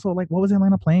Atlanta, but also, like, what was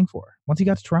Atlanta playing for? Once he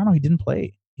got to Toronto, he didn't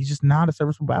play. He's just not a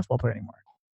serviceable basketball player anymore.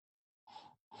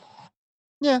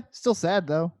 Yeah, still sad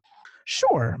though.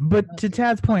 Sure, but to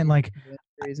Tad's point, like,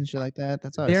 Injuries and shit like that.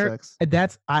 That's always sucks.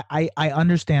 that's I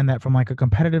understand that from, like, a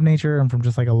competitive nature and from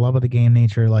just, like, a love of the game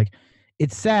nature. Like,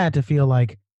 it's sad to feel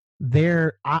like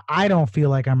I don't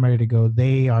feel like I'm ready to go.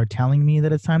 They are telling me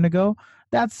that it's time to go.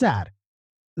 That's sad.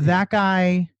 That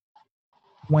guy,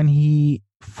 when he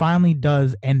finally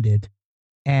does end it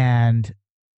and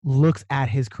looks at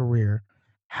his career,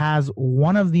 has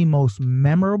one of the most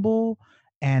memorable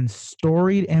and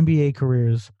storied NBA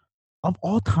careers of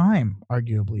all time,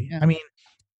 arguably. Yeah. I mean,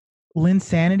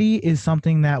 Linsanity is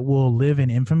something that will live in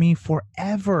infamy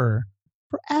forever.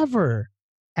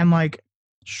 And, like,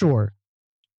 sure,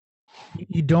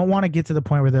 you don't want to get to the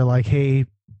point where they're like, hey,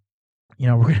 you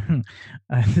know, we're gonna,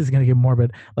 this is gonna get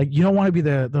morbid. Like, you don't want to be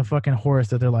the fucking horse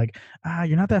that they're like,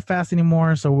 you're not that fast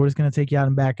anymore, so we're just gonna take you out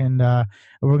and back, and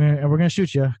we're gonna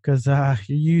shoot you because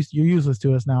you're useless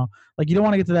to us now. Like, you don't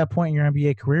want to get to that point in your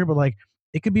NBA career, but, like,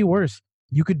 it could be worse.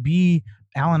 You could be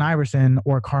Allen Iverson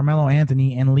or Carmelo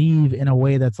Anthony and leave in a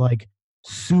way that's, like,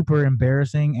 super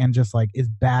embarrassing and just, like, is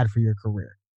bad for your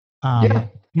career. Yeah.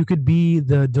 You could be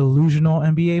the delusional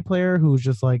NBA player who's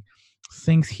just, like,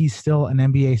 thinks he's still an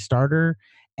NBA starter,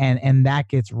 and that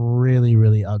gets really,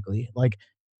 really ugly. Like,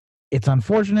 it's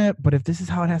unfortunate, but if this is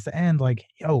how it has to end, like,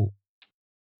 yo,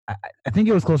 I think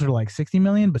it was closer to like 60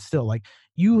 million, but still, like,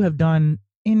 you have done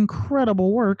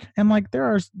incredible work, and, like,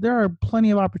 there are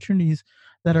plenty of opportunities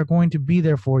that are going to be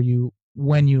there for you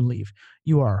when you leave.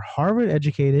 You are Harvard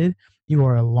educated, you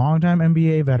are a longtime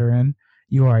NBA veteran,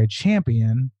 you are a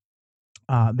champion.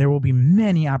 There will be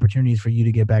many opportunities for you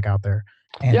to get back out there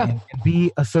and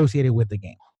be associated with the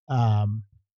game.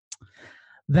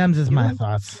 Them's is my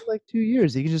thoughts. Like 2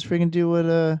 years, you can just freaking do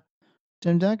what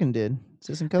Tim Duncan did.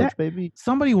 Assistant coach, baby.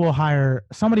 Somebody will hire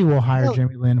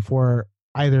Jeremy Lin for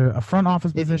either a front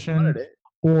office position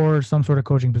or some sort of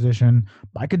coaching position.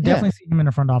 I could definitely see him in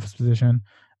a front office position.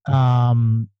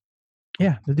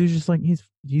 Yeah, the dude's just like he's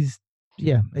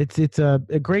it's a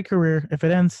great career. If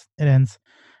it ends, it ends.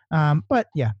 But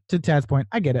yeah, to Tad's point,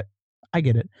 I get it.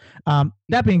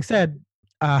 That being said,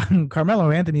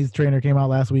 Carmelo Anthony's trainer came out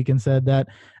last week and said that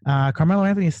Carmelo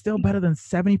Anthony is still better than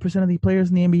 70% of the players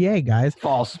in the NBA, guys.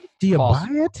 False. Do you buy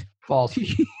it? False.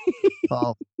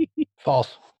 False.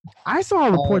 False. I saw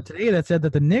a report today that said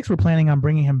that the Knicks were planning on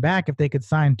bringing him back if they could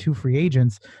sign 2 free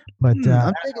agents. But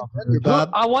I'm taking Thunder, Bob.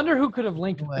 I wonder who could have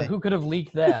leaked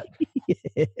that.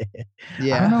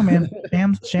 Yeah. I don't know, man.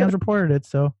 Shams reported it,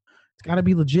 so it's got to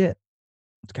be legit.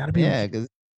 It's got to be. Yeah, because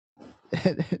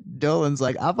Dolan's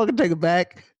like, I'll fucking take it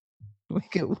back.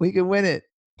 We can win it.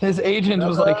 His agent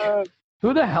was like,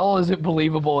 who the hell is it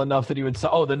believable enough that he would say,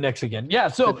 oh, the Knicks again? Yeah,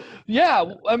 so, yeah,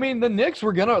 I mean, the Knicks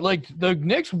were going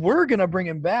to bring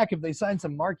him back if they signed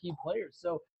some marquee players.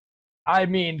 So, I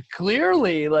mean,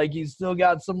 clearly, like, he's still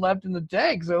got some left in the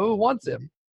tank, so who wants him?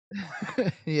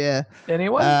 Yeah.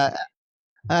 Anyone?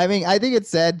 I mean, I think it's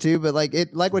sad, too, but,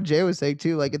 like what Jay was saying,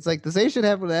 too, like, it's like the same shit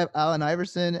happened with Allen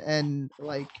Iverson, and,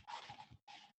 like,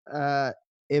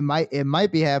 it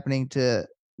might be happening to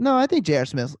 – no, I think J.R.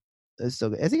 Smith is still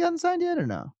good. Has he gotten signed yet or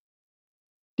no?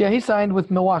 Yeah, he signed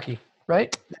with Milwaukee,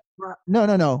 right?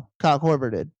 No. Kyle Korver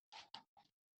did.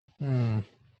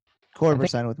 Korver think-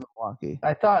 signed with Milwaukee.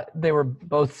 I thought they were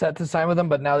both set to sign with him,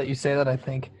 but now that you say that, I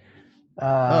think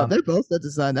they're both set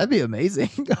to sign. That'd be amazing.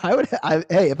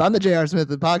 Hey, if I'm the J.R. Smith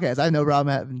of the podcast, I have no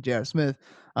problem having J.R. Smith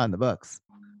on the Bucks.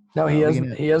 No, he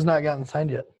has not gotten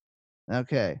signed yet.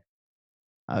 Okay.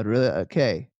 But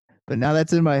now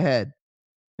that's in my head.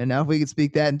 And now if we could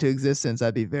speak that into existence,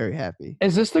 I'd be very happy.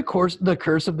 Is this the curse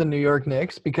of the New York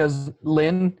Knicks? Because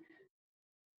Lynn,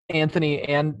 Anthony,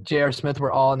 and J.R. Smith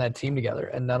were all on that team together,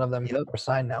 and none of them are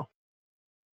signed now.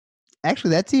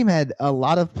 Actually, that team had a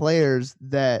lot of players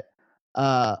that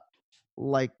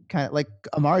like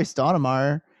Amari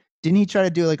Stoudemire. Didn't he try to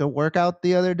do like a workout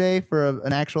the other day for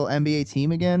an actual NBA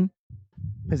team again?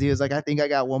 Because he was like, I think I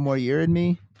got one more year in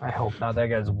me. I hope not. That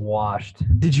guy's washed.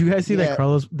 Did you guys see that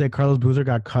Carlos Boozer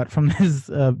got cut from his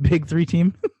Big Three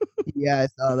team? Yeah, I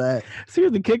saw that. So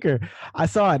here's the kicker. I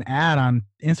saw an ad on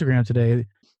Instagram today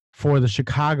for the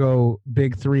Chicago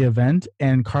Big Three event,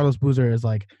 and Carlos Boozer is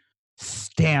like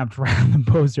stamped right on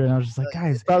the poster, and I was just like,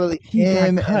 guys, it's probably he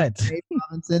him got cut. and Nate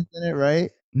Robinson in it,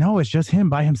 right? No, it's just him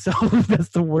by himself. That's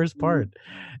the worst part.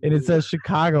 And it says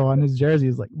Chicago on his jersey.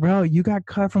 It's like, bro, you got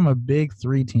cut from a Big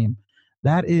Three team.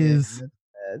 That is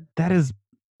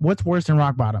what's worse than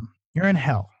rock bottom. You're in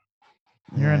hell.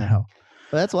 You're in hell.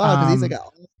 But that's wild because he's like an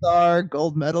all-star,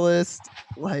 gold medalist,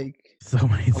 like so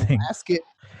many things. Basket.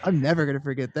 I'm never gonna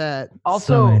forget that.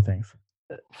 Also, so many things.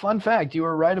 Fun fact: you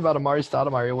were right about Amari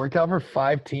Stoudemire. He worked out for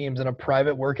 5 teams in a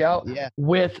private workout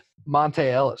with Monte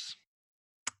Ellis.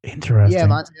 Interesting. Yeah,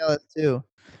 Monte Ellis too.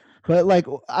 But like,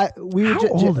 How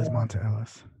old is Monte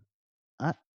Ellis?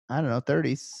 I don't know,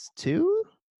 32.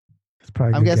 It's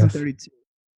probably. I'm guessing guess. 32.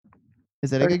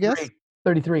 Is that a good guess?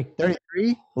 33.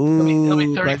 33. He'll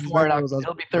be 34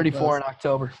 He'll be 34 in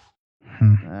October.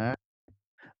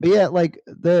 But yeah, like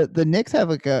the Knicks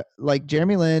have like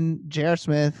Jeremy Lin, J.R.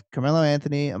 Smith, Carmelo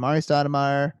Anthony, Amari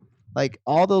Stoudemire, like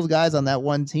all those guys on that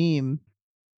one team,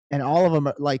 and all of them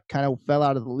are, like kind of fell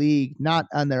out of the league, not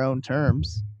on their own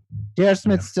terms. J.R.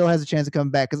 Smith still has a chance to come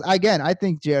back because again, I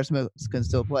think J.R. Smith can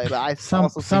still play, but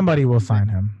somebody will sign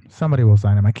him. Somebody will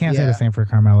sign him. I can't say the same for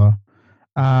Carmelo.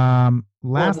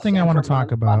 Last thing I want to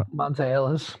talk about Monte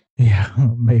Ellis. Yeah,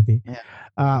 maybe.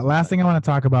 Last thing I want to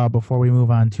talk about before we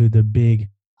move on to the big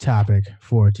topic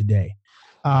for today.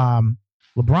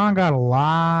 LeBron got a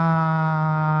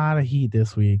lot of heat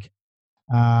this week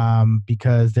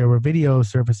because there were videos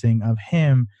surfacing of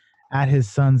him at his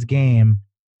son's game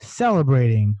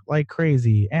celebrating like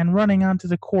crazy and running onto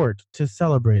the court to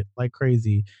celebrate like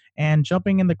crazy and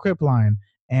jumping in the crip line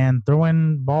and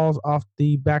throwing balls off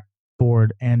the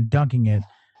backboard and dunking it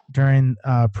during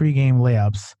pregame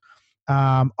layups.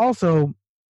 Also,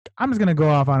 I'm just going to go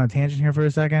off on a tangent here for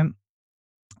a second.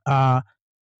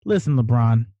 Listen,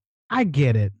 LeBron, I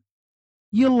get it.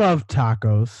 You love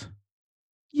tacos.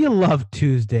 You love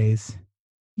Tuesdays.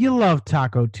 You love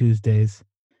Taco Tuesdays.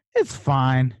 It's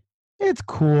fine. It's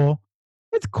cool.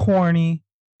 It's corny.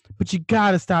 But you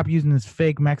got to stop using this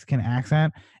fake Mexican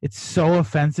accent. It's so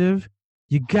offensive.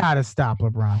 You got to stop,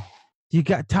 LeBron. You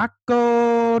got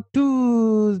Taco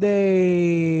Tuesdays.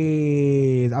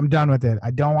 I'm done with it.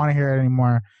 I don't want to hear it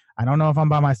anymore. I don't know if I'm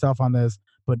by myself on this,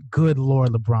 but good Lord,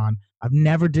 LeBron. I've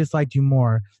never disliked you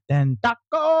more than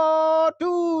Taco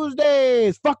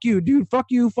Tuesdays. Fuck you, dude. Fuck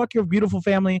you. Fuck your beautiful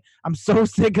family. I'm so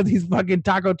sick of these fucking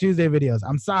Taco Tuesday videos.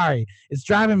 I'm sorry. It's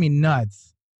driving me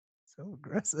nuts. So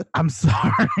aggressive. I'm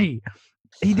sorry.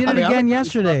 He did it again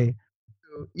yesterday.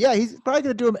 Yeah, he's probably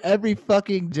going to do them every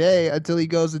fucking day until he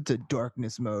goes into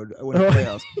darkness mode when he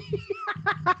playoffs.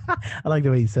 I like the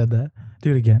way you said that.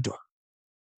 Do it again.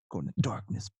 Go in the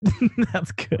darkness.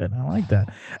 That's good. I like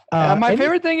that. My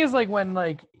favorite thing is like when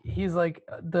like he's like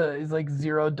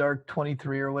 0 dark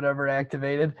 23 or whatever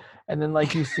activated, and then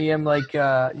like you see him like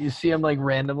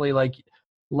randomly like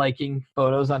liking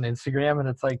photos on Instagram, and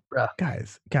it's like, bruh.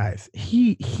 Guys,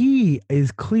 he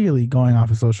is clearly going off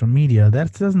of social media.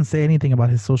 That doesn't say anything about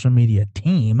his social media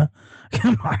team.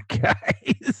 Come on,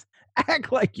 guys.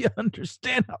 Act like you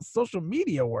understand how social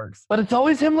media works. But it's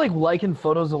always him like liking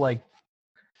photos of like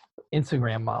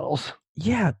Instagram models.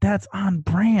 Yeah, that's on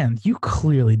brand. You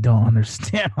clearly don't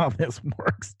understand how this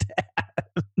works,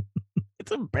 Dad.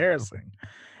 It's embarrassing.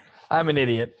 I'm an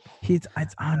idiot. It's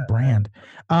on brand.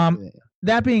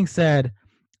 That being said,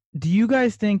 do you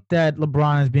guys think that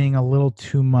LeBron is being a little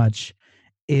too much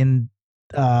in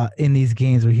these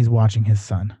games where he's watching his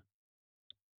son?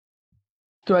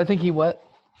 Do I think he what?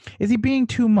 Is he being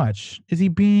too much? Is he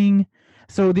being...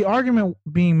 So the argument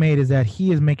being made is that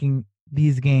he is making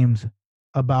these games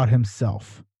about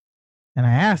himself. And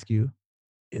I ask you,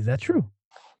 is that true?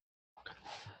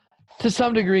 To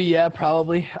some degree, yeah,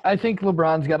 probably. I think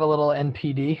LeBron's got a little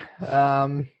NPD,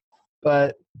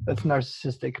 but that's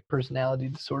narcissistic personality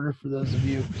disorder for those of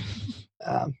you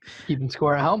keeping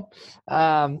score at home.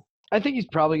 I think he's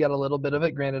probably got a little bit of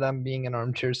it. Granted, I'm being an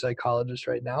armchair psychologist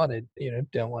right now, and I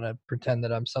don't want to pretend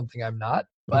that I'm something I'm not.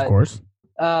 But, of course.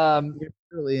 You're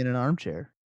really in an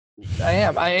armchair. I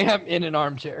am in an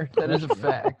armchair. That is a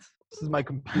fact. This is my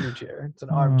computer chair. It's an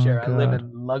armchair. I live in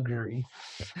luxury.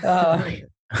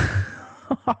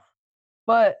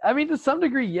 But I mean, to some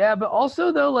degree, yeah. But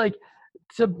also, though, like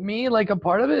to me, like a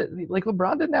part of it, like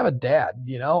LeBron didn't have a dad,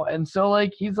 and so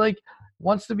like he's like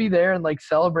wants to be there and like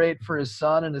celebrate for his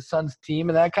son and his son's team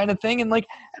and that kind of thing. And like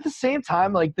at the same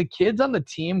time, like the kids on the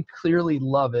team clearly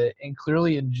love it and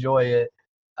clearly enjoy it.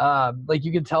 Like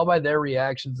you can tell by their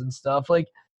reactions and stuff. Like,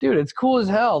 dude, it's cool as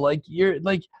hell. Like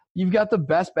you've got the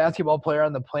best basketball player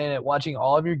on the planet watching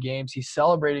all of your games. He's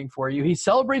celebrating for you. He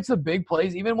celebrates the big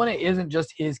plays even when it isn't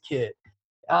just his kid.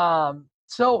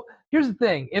 So here's the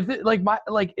thing: if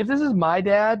this is my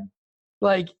dad,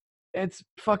 like it's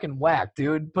fucking whack,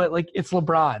 dude. But like it's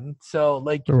LeBron, so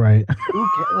like right.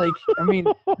 Like I mean,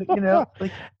 like no,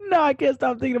 I can't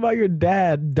stop thinking about your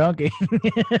dad dunking.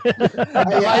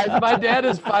 my dad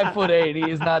is 5'8". He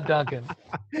is not dunking.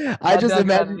 I just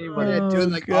imagine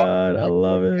doing like, God, I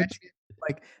love it.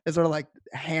 Like it's sort of like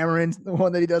hammering the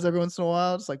one that he does every once in a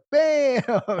while. It's like bam.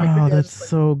 Oh, that's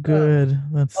so good.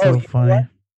 That's so funny.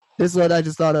 This is what I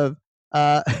just thought of.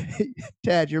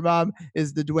 Tad, your mom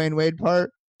is the Dwayne Wade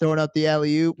part, throwing out the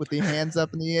alley-oop with the hands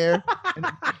up in the air, and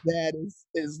dad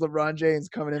is LeBron James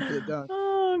coming in for the dunk.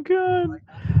 Oh, good. Like,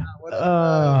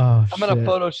 I'm gonna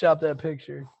Photoshop that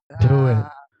picture. Do it.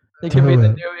 It could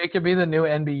be the new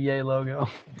NBA logo.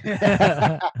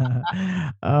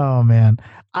 Oh man,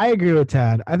 I agree with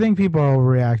Tad. I think people are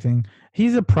overreacting.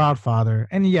 He's a proud father,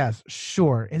 and yes,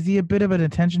 sure, is he a bit of an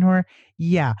attention whore?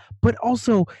 Yeah, but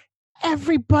also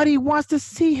everybody wants to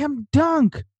see him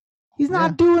dunk. He's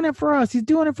not doing it for us. He's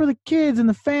doing it for the kids and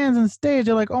the fans on the stage.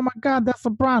 They're like, oh my God, that's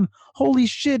LeBron. Holy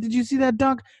shit, did you see that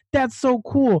dunk? That's so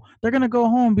cool. They're going to go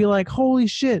home and be like, holy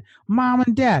shit, mom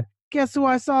and dad, guess who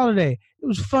I saw today? It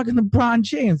was fucking LeBron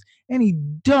James. And he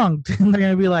dunked. And they're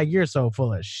going to be like, you're so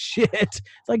full of shit. It's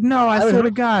like, no, I swear to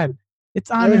God.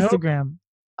 It's on Instagram.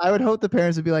 I would hope the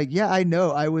parents would be like, yeah, I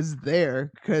know. I was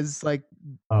there. Because, like,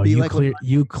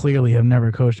 you clearly have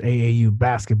never coached AAU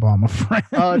basketball, my friend.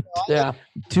 Oh, no, yeah.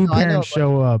 Two parents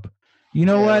show up. You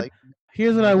know what? Like,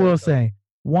 here's what I will say.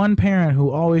 One parent who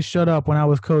always shut up when I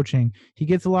was coaching, he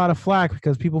gets a lot of flack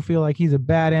because people feel like he's a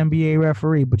bad NBA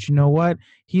referee. But you know what?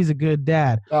 He's a good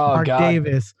dad. Oh,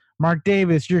 Mark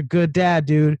Davis, you're a good dad,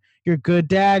 dude. You're a good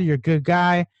dad. You're a good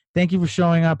guy. Thank you for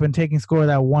showing up and taking score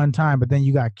that one time, but then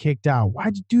you got kicked out.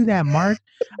 Why'd you do that, Mark?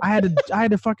 I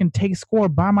had to fucking take score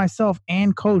by myself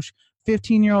and coach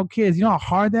 15-year-old kids. You know how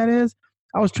hard that is?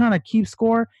 I was trying to keep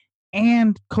score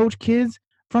and coach kids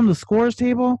from the scores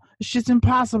table. It's just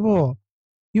impossible.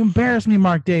 You embarrassed me,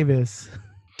 Mark Davis.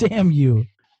 Damn you.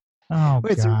 Oh,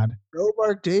 wait, God. So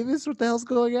Mark Davis? What the hell's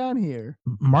going on here?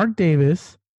 Mark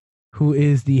Davis, who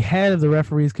is the head of the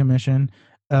referees commission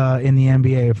in the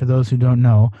NBA, for those who don't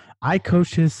know, I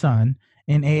coached his son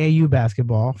in AAU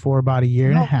basketball for about a year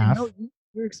and a half. No,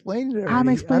 you're explaining it already. I'm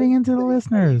explaining it to the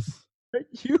listeners.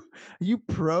 You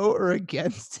pro or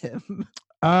against him?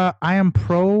 I am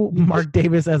pro Mark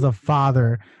Davis as a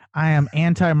father. I am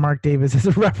anti Mark Davis as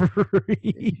a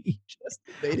referee.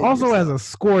 Also as a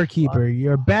scorekeeper.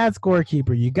 You're a bad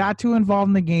scorekeeper. You got too involved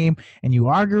in the game and you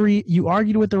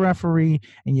argued with the referee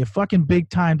and you fucking big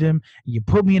timed him. And you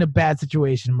put me in a bad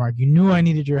situation, Mark. You knew I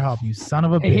needed your help, you son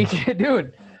of a bitch.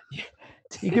 Dude,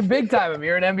 You can big time him.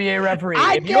 You're an NBA referee.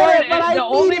 I If get you're it, but I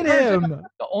needed him.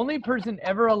 The only person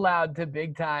ever allowed to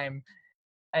big time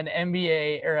an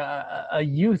NBA or a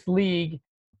youth league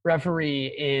referee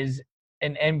is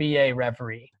an NBA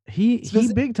referee. He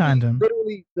big timed him.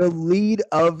 Literally the lead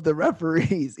of the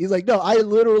referees. He's like, no, I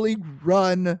literally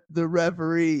run the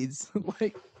referees.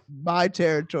 Like my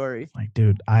territory. Like,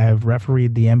 dude, I have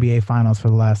refereed the NBA finals for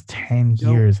the last 10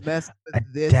 Don't years. mess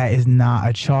with this. That is not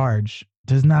a charge.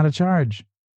 Does not a charge.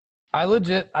 I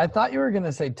thought you were going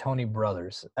to say Tony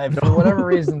Brothers. I, for whatever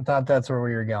reason, thought that's where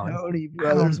we were going. Tony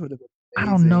Brothers would have been I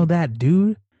don't know that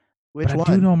dude. Which but one?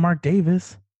 I do know Mark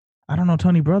Davis. I don't know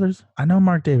Tony Brothers. I know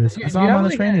Mark Davis. I saw him on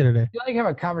the train the other day. Do you like have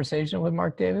a conversation with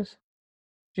Mark Davis?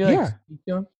 Do you like speak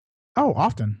to him? Oh,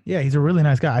 often. Yeah, he's a really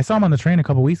nice guy. I saw him on the train a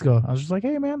couple weeks ago. I was just like,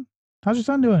 hey, man, how's your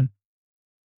son doing?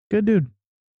 Good dude.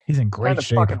 He's in great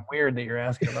shape. Kind of fucking weird that you're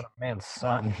asking about a man's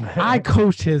son. I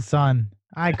coached his son.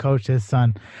 All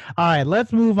right,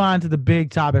 let's move on to the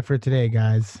big topic for today,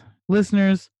 guys.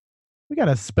 Listeners, we got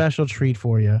a special treat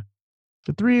for you.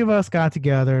 The three of us got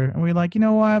together and we're like, you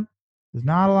know what? There's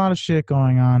not a lot of shit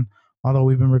going on, although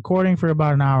we've been recording for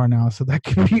about an hour now, so that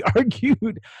can be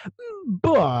argued.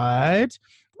 But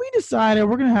we decided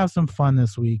we're going to have some fun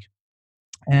this week.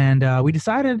 And we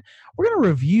decided we're going to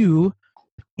review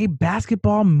a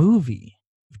basketball movie.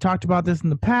 We've talked about this in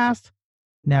the past.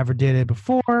 Never did it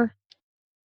before.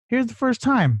 Here's the first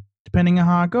time. Depending on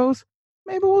how it goes,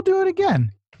 maybe we'll do it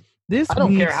again. I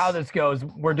don't care how this goes.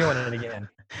 We're doing it again.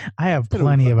 I have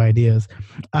plenty of ideas.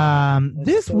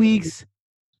 This week's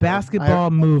basketball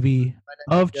movie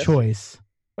of choice.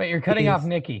 Wait, you're cutting off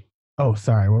Nikki. Oh,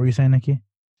 sorry. What were you saying, Nikki?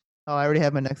 Oh, I already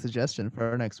have my next suggestion for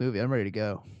our next movie. I'm ready to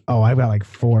go. Oh, I've got like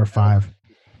 4 or 5.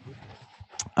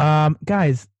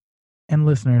 Guys and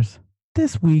listeners,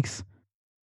 this week's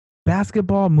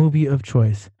basketball movie of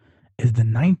choice is the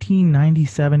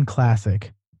 1997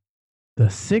 classic, The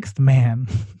Sixth Man,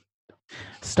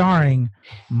 starring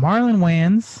Marlon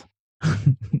Wayans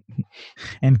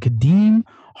and Kadeem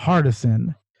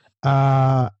Hardison.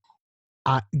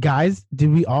 Guys,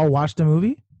 did we all watch the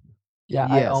movie? Yeah,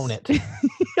 yes. I own it.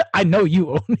 I know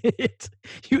you own it.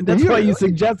 That's why you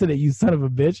suggested it, you son of a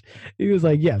bitch. He was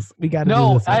like, yes, we got to do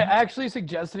this. No, I actually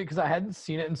suggested it because I hadn't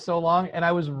seen it in so long, and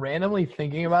I was randomly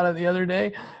thinking about it the other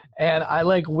day, and I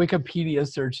like Wikipedia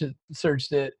searched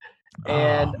it,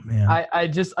 and I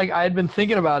just like I had been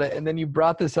thinking about it, and then you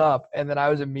brought this up, and then I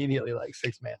was immediately like,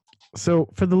 Sixth Man. So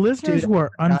for the listeners who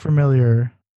are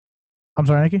unfamiliar, I'm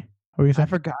sorry, Nikki. What were you saying? I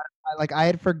forgot. I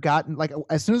had forgotten. Like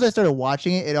as soon as I started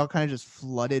watching it, it all kind of just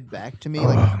flooded back to me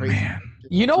like crazy. Man.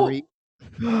 You know.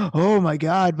 Oh my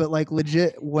god! But like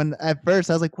legit, when at first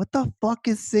I was like, "What the fuck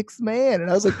is Sixth Man?" And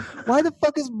I was like, "Why the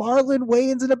fuck is Marlon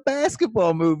Wayans in a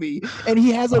basketball movie? And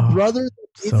he has a brother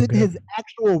that isn't his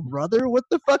actual brother? What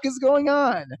the fuck is going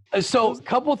on?" So, a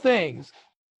couple things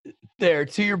there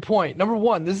to your point. Number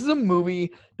one, this is a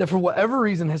movie that for whatever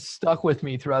reason has stuck with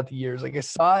me throughout the years. Like I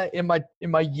saw it in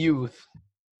my youth,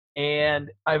 and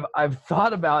I've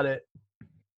thought about it.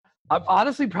 I'm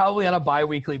honestly probably on a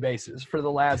bi-weekly basis for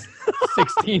the last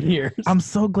 16 years. I'm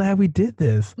so glad we did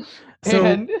this. So,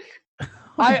 and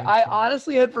I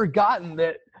honestly had forgotten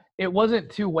that it wasn't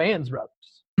two Wayans brothers.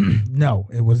 No,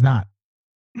 it was not.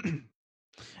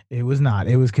 It was not.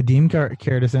 It was Kadeem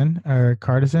Cardison.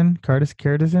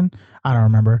 I don't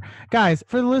remember. Guys,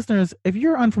 for the listeners, if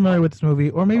you're unfamiliar with this movie,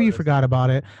 or maybe you forgot about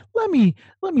it, let me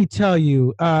tell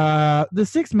you. The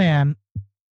Sixth Man.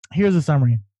 Here's a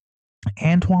summary.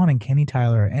 Antoine and Kenny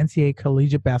Tyler are NCAA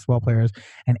collegiate basketball players,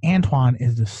 and Antoine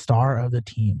is the star of the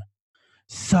team.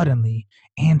 Suddenly,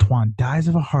 Antoine dies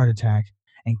of a heart attack,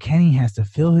 and Kenny has to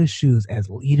fill his shoes as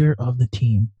leader of the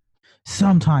team.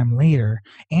 Sometime later,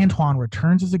 Antoine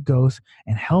returns as a ghost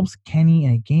and helps Kenny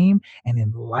in a game and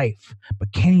in life,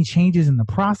 but Kenny changes in the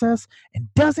process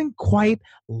and doesn't quite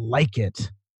like it.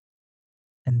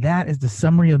 And that is the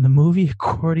summary of the movie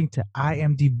according to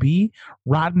IMDb.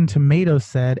 Rotten Tomatoes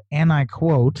said, and I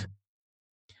quote,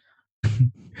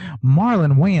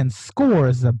 Marlon Wayans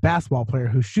scores as a basketball player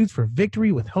who shoots for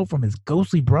victory with help from his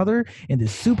ghostly brother in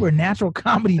this supernatural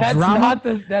comedy drama.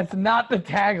 That's not the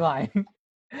tagline.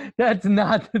 That's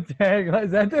not the tagline.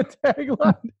 Is that the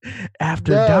tagline?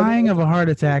 After dying of a heart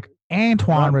attack,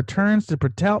 Antoine returns to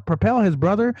propel his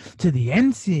brother to the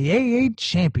NCAA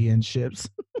championships.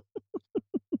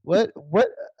 What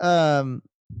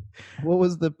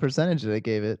was the percentage that they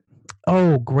gave it?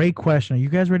 Oh, great question. Are you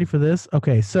guys ready for this?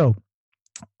 Okay, so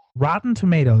Rotten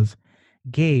Tomatoes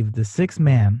gave The Sixth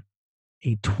Man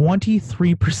a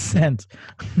 23%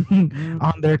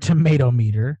 on their tomato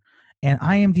meter, and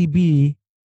IMDb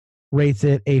rates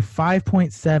it a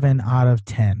 5.7 out of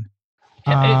 10.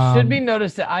 It should be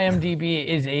noticed that IMDb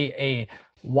is a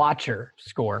watcher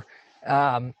score,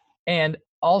 and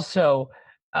also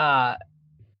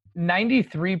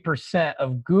 93%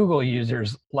 of Google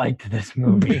users liked this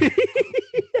movie.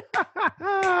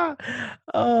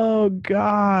 Oh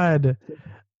God!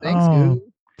 Thanks, Google.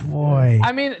 Boy.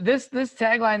 I mean, this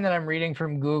tagline that I'm reading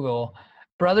from Google: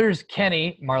 brothers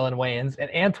Kenny, Marlon Wayans, and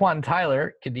Antoine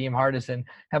Tyler, Kadeem Hardison,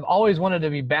 have always wanted to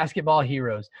be basketball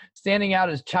heroes, standing out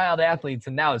as child athletes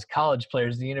and now as college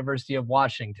players at the University of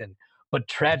Washington. But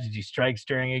tragedy strikes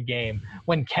during a game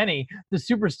when Kenny, the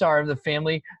superstar of the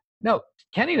family, no,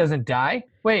 Kenny doesn't die.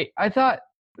 Wait, I thought,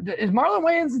 is Marlon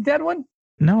Wayans the dead one?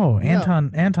 No, Anton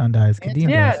dies. Kadeem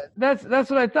Yeah, dies. that's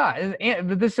what I thought.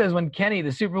 But this says when Kenny,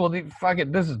 the Super Bowl, fuck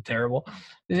it, this is terrible.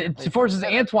 It forces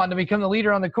Antoine to become the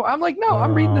leader on the court. I'm like, no,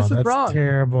 I'm reading this as wrong. That's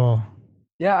terrible.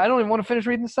 Yeah, I don't even want to finish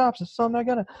reading the synopsis, so I'm not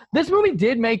gonna. This movie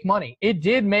did make money. It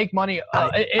did make money.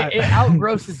 It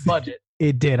outgrossed its budget.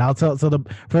 It did. I'll tell. So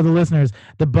for the listeners,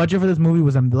 the budget for this movie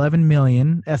was $11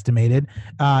 million estimated.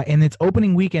 In its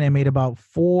opening weekend, it made about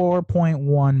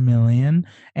 $4.1 million,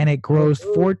 and it grossed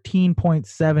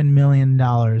 $14.7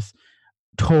 million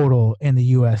total in the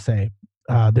USA.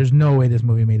 There's no way this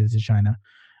movie made it to China.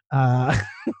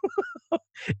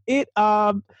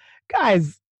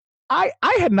 Guys, I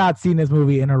had not seen this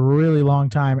movie in a really long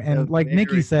time, and like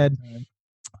Nikki said,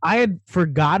 I had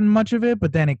forgotten much of it,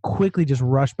 but then it quickly just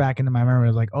rushed back into my memory. I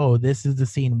was like, "Oh, this is the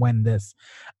scene when this."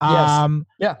 Yeah.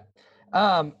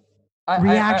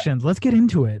 Reactions. Let's get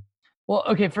into it. Well,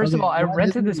 okay. First of all, I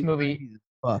rented this movie.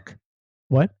 Fuck.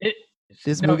 What?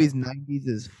 This movie's 90s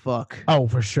as fuck. Oh,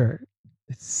 for sure.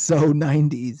 It's so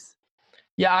 90s.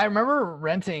 Yeah, I remember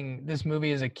renting this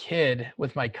movie as a kid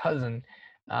with my cousin.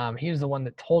 He was the one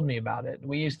that told me about it.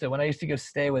 When I used to go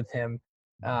stay with him,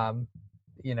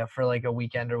 for like a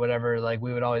weekend or whatever, like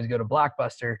we would always go to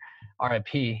Blockbuster,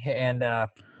 RIP, and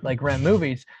like rent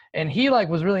movies. And he like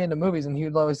was really into movies, and he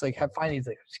would always like find these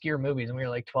like obscure movies. And we were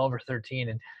like 12 or 13,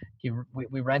 and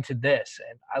we rented this,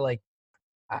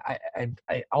 and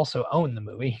I also own the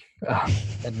movie,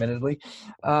 admittedly.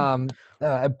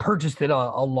 I purchased it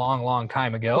a long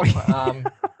time ago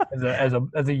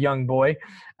as a young boy.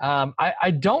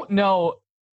 I don't know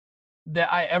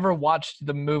that I ever watched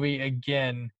the movie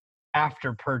again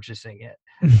after purchasing it.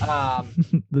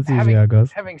 That's usually how it goes.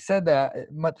 Having said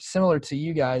that, much similar to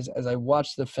you guys, as I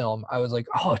watched the film, I was like,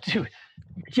 "Oh, dude,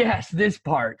 yes, this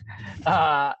part."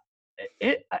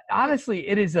 It honestly,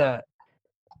 it is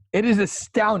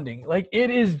astounding. Like it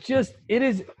is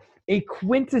a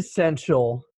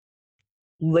quintessential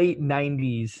late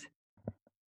 90s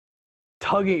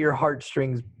tug at your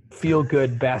heartstrings, feel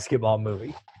good basketball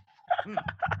movie.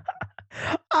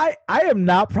 I am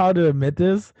not proud to admit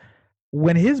this.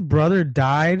 When his brother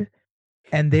died,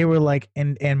 and they were like,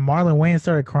 and Marlon Wayans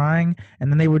started crying,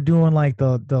 and then they were doing like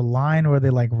the line where they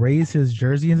like raise his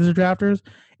jersey into the rafters.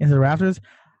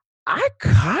 I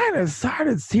kind of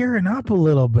started tearing up a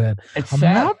little bit. It's I'm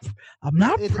sad.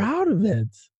 not proud of it.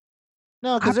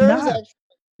 No, because there was actually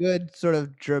good sort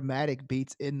of dramatic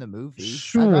beats in the movie.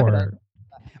 Sure.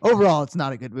 Overall, it's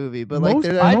not a good movie, but I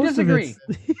disagree.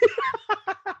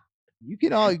 You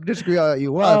can all disagree all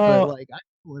you want, but like I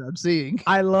know what I'm seeing.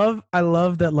 I love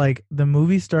that like the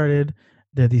movie started.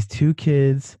 There are these two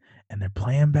kids, and they're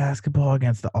playing basketball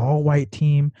against the all-white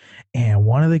team, and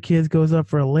one of the kids goes up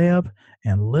for a layup,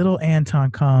 and little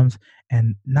Anton comes,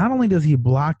 and not only does he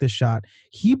block the shot,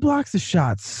 he blocks the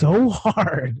shot so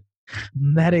hard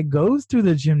that it goes through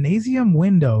the gymnasium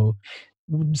window,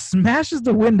 smashes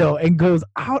the window, and goes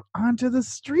out onto the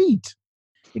street.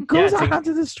 It goes out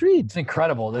onto the street. It's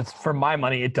incredible. That's, for my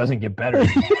money, it doesn't get better.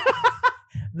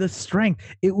 The strength.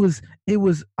 It was a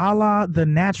la The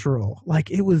Natural.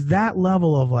 Like it was that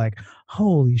level of like,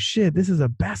 holy shit, this is a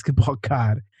basketball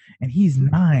god, and he's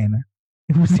 9.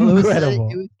 It was incredible.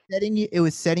 It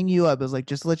was setting you up. It was like,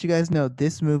 just to let you guys know,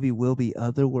 this movie will be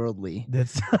otherworldly.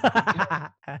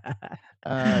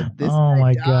 Oh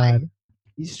my god.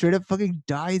 He straight up fucking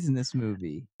dies in this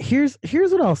movie. Here's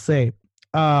what I'll say.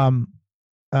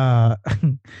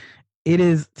 It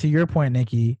is, to your point,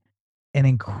 Nikki, an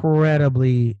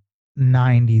incredibly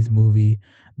 90s movie.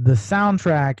 The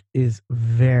soundtrack is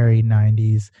very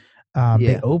 90s.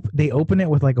 They open it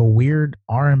with like a weird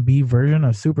R&B version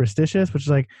of Superstitious, which is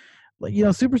like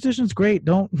Superstition's great.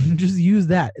 Don't just use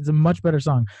that. It's a much better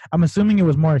song. I'm assuming it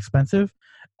was more expensive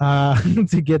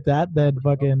to get that than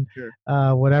fucking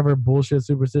whatever bullshit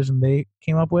Superstition they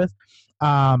came up with.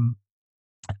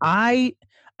 I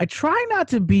try not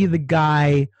to be the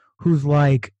guy who's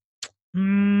like,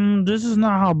 this is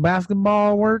not how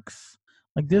basketball works.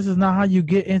 Like, this is not how you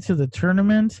get into the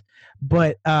tournament.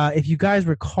 But if you guys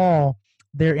recall,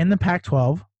 they're in the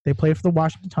Pac-12. They play for the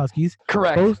Washington Huskies.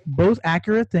 Correct. Both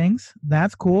accurate things.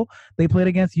 That's cool. They played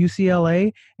against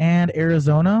UCLA and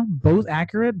Arizona. Both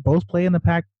accurate. Both play in the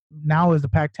Pac. Now is the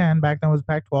Pac-10. Back then was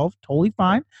Pac-12. Totally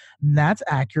fine. That's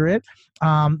accurate.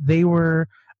 They were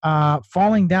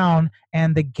falling down,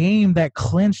 and the game that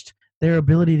clinched their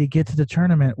ability to get to the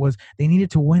tournament was they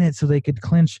needed to win it so they could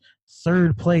clinch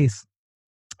third place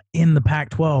in the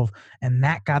Pac-12, and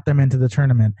that got them into the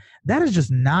tournament. That is just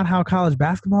not how college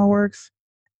basketball works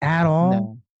at all.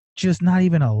 No. Just not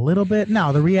even a little bit.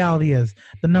 Now, the reality is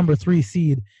the number 3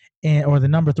 seed or the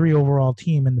number 3 overall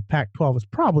team in the Pac-12 is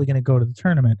probably going to go to the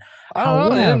tournament. I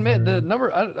don't know. Admit the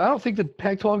number. I don't think the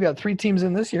Pac-12 got 3 teams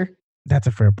in this year. That's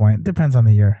a fair point. Depends on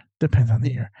the year.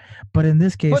 But in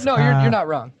this case, but no, you're not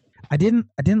wrong. I didn't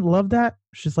love that.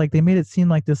 It's just like they made it seem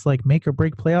like this like make or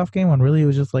break playoff game when really it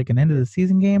was just like an end of the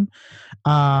season game.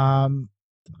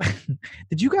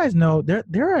 Did you guys know there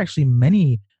are actually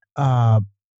many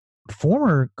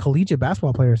former collegiate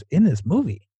basketball players in this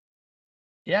movie?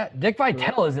 Yeah, Dick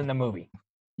Vitale is in the movie.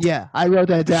 Yeah, I wrote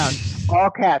that down.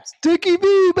 All caps. Dickie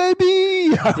V,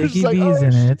 baby. Dickie V's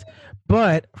in it.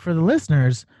 But for the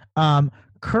listeners,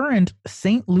 current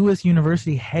St. Louis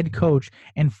University head coach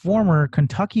and former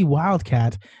Kentucky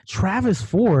Wildcat Travis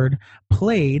Ford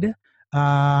played,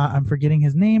 I'm forgetting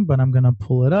his name, but I'm going to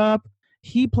pull it up.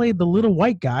 He played the little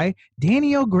white guy,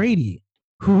 Danny O'Grady,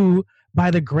 who, by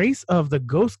the grace of the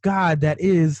ghost god that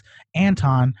is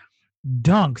Anton,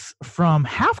 dunks from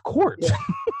half court. Yeah.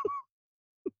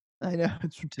 I know,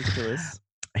 it's ridiculous.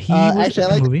 He was actually, in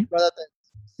I like the movie. to throw out that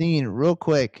scene real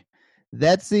quick.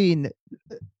 That scene,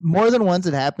 more than once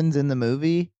it happens in the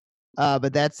movie,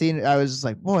 but that scene, I was just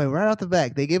like, boy, right off the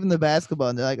back, they give him the basketball,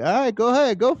 and they're like, all right, go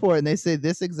ahead, go for it. And they say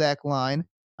this exact line.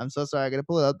 I'm so sorry, I got to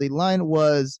pull it up. The line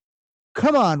was,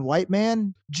 come on, white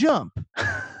man, jump.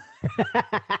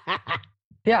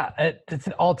 Yeah, it's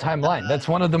an all-time line. That's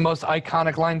one of the most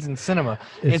iconic lines in cinema.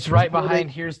 It's right behind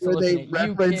Here's to Looking at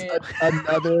You, Kid.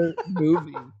 Another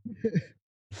movie.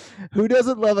 Who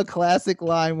doesn't love a classic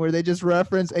line where they just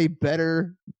reference a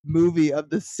better movie of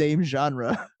the same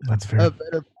genre? That's fair. A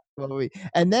better movie.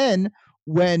 And then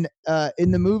when in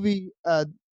the movie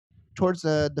towards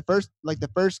the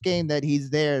first game that he's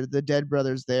there, the Dead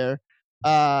Brothers there,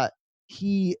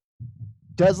 he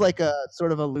does like a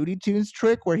sort of a Looney Tunes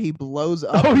trick where he blows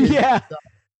up. Oh yeah.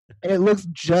 And it looks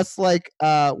just like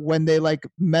when they like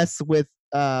mess with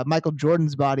Michael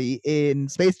Jordan's body in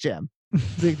Space Jam.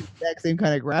 It's like the exact same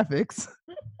kind of graphics.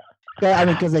 I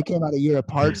mean, because they came out a year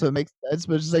apart, so it makes sense.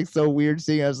 But it's just like so weird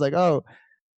seeing. I was like, oh,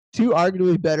 2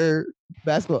 arguably better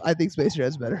basketball. I think Space Jam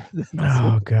is better.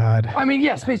 Oh God. I mean,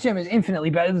 yeah, Space Jam is infinitely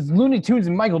better. It's Looney Tunes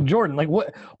and Michael Jordan. Like,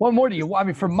 what more do you want? I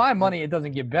mean, for my money, it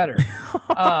doesn't get better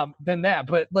than that.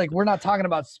 But like, we're not talking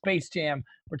about Space Jam.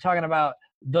 We're talking about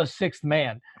The Sixth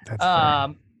Man. That's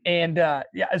fair. And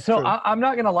yeah, so I'm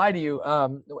not gonna lie to you.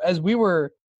 As we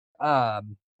were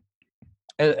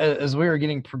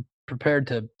getting prepared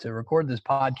to record this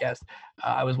podcast,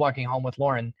 I was walking home with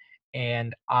Lauren,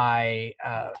 and I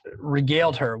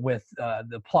regaled her with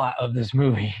the plot of this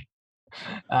movie.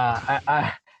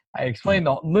 I explained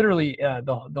literally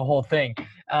the whole thing,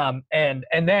 and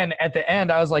then at the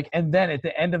end I was like, and then at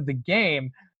the end of the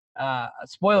game,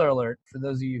 spoiler alert for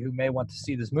those of you who may want to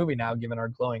see this movie now, given our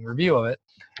glowing review of it.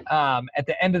 At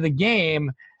the end of the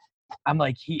game, I'm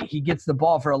like, he gets the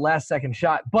ball for a last second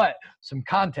shot, but some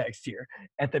context here.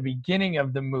 At the beginning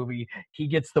of the movie, he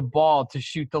gets the ball to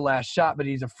shoot the last shot, but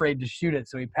he's afraid to shoot it,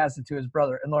 so he passes it to his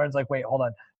brother. And Lauren's like, wait, hold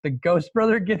on. The ghost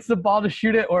brother gets the ball to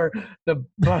shoot it, or the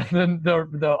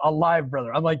alive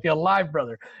brother? I'm like, the alive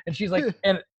brother. And she's like,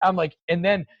 and I'm like, and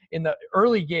then in the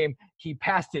early game, he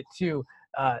passed it to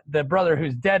the brother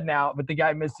who's dead now, but the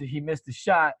guy missed it. He missed the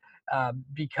shot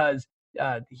because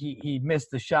he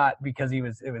missed the shot because it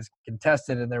was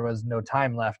contested and there was no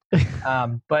time left.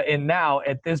 But now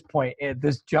at this point, at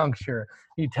this juncture,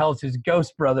 he tells his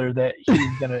ghost brother that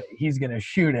he's gonna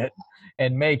shoot it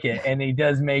and make it, and he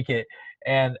does make it.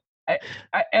 And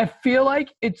I feel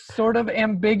like it's sort of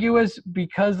ambiguous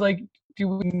because, like, do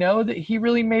we know that he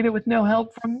really made it with no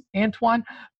help from Antoine?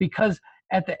 Because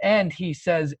at the end he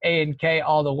says A&K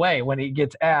all the way when he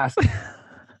gets asked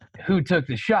who took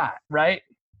the shot, right?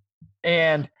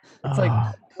 And it's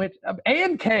like, which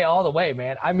A&K all the way,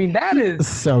 man. I mean, that is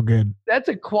so good. That's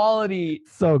a quality.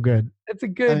 So good. It's a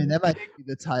good. I mean, that might be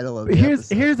the title of. Here's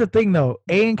the thing, though.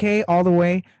 A&K all the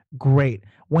way. great.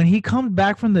 When he comes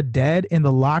back from the dead in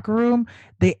the locker room,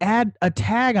 they add a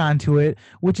tag onto it,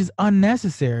 which is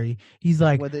unnecessary. He's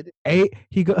like, What they do?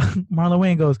 Marlon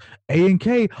Wayne goes,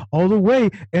 A&K all the way,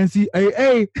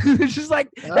 NCAA. It's just like,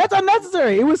 that's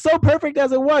unnecessary. It was so perfect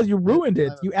as it was. You ruined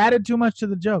it. You added too much to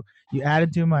the joke. You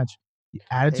added too much.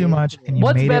 And you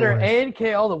What's made better, it worse.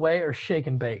 A&K all the way or shake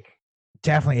and bake?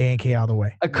 Definitely A&K all the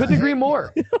way. I couldn't agree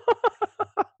more.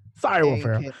 Sorry, Will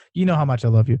Ferrell. You know how much I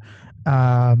love you.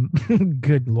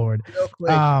 Good Lord. Real quick,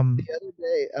 the other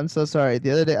day, I'm so sorry. The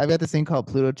other day, I've got this thing called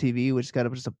Pluto TV, which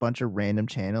got just a bunch of random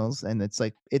channels, and it's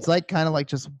like kind of like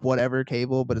just whatever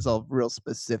cable, but it's all real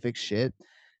specific shit.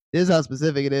 This is how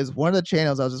specific it is. One of the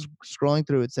channels I was just scrolling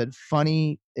through, it said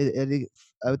funny. I think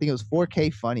it was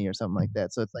 4K funny or something like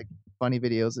that. So it's like funny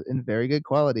videos in very good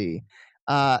quality.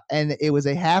 And it was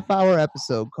a half-hour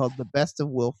episode called "The Best of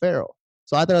Will Ferrell."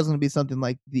 So I thought it was going to be something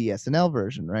like the SNL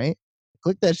version, right?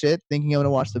 Click that shit, thinking I'm going to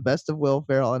watch the best of Will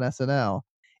Ferrell on SNL.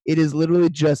 It is literally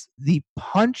just the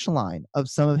punchline of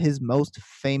some of his most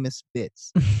famous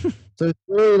bits. So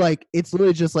it's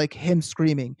literally just like him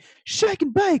screaming, "Shake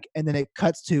and bake," and then it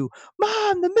cuts to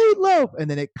 "Mom, the meatloaf," and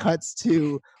then it cuts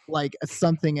to like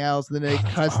something else, and then it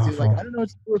cuts to like, "I don't know what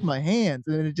to do with my hands,"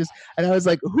 and then and I was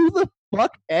like, who the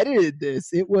fuck edited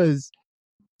this? It was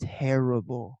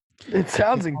terrible. It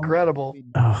sounds incredible.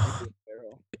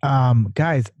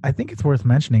 Guys, I think it's worth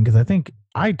mentioning because I think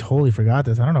I totally forgot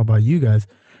this. I don't know about you guys,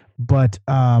 but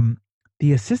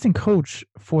the assistant coach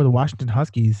for the Washington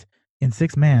Huskies in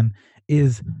 6-man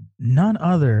is none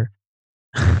other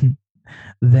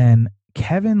than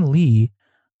Kevin Lee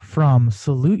from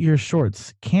Salute Your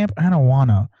Shorts, Camp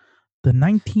Anawana, the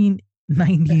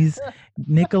 1990s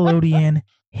Nickelodeon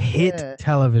hit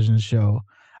television show.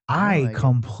 I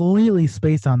completely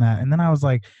spaced on that. And then I was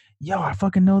like, yo, I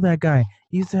fucking know that guy.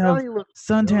 He used to have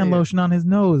suntan lotion on his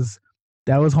nose.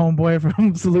 That was homeboy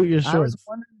from Salute Your Shorts. I was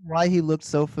wondering why he looked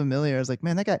so familiar. I was like,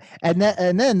 man, that guy. And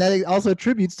then that also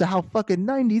attributes to how fucking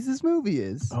 90s this movie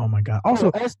is. Oh my God.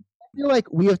 Also, I feel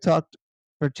like we have talked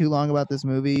for too long about this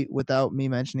movie without me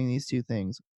mentioning these two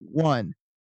things. One,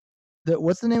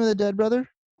 what's the name of the dead brother?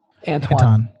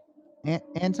 Antoine.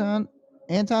 Anton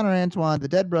or Antoine, the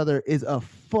dead brother, is a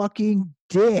fucking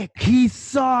dick. He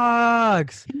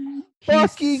sucks.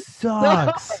 He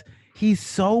sucks. He's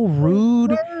so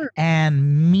rude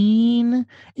and mean.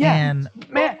 Yeah, and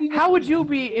man, how would you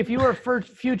be if you were a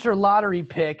future lottery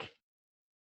pick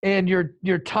and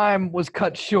your time was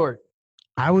cut short?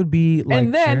 I would be like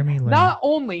and then Jeremy Lin.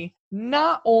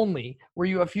 Not only were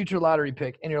you a future lottery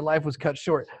pick and your life was cut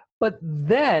short, but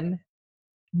then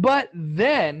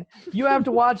you have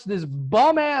to watch this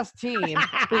bum ass team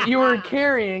that you were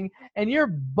carrying and your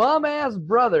bum ass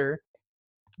brother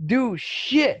do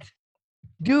shit,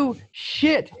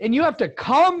 and you have to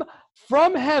come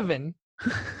from heaven.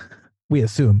 We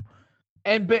assume.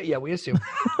 We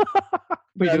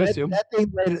We assume.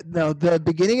 The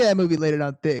beginning of that movie laid it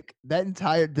on thick.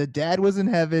 The dad was in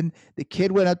heaven, the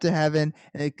kid went up to heaven,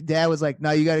 and the dad was like,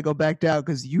 "No, you got to go back down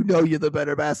because you're the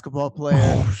better basketball player."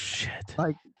 Oh shit!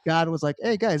 Like God was like,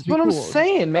 "Hey guys, that's what I'm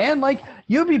saying, man. Like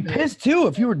you'd be pissed too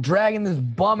if you were dragging this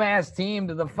bum ass team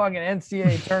to the fucking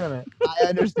NCAA tournament." I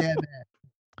understand that.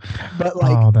 But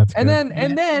like, that's and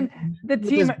good. then the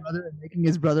team making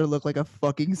his brother look like a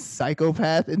fucking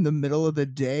psychopath in the middle of the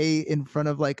day in front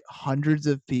of like hundreds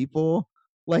of people.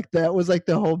 Like that was like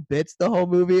the whole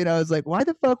movie, and I was like, why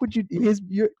the fuck would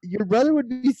your brother would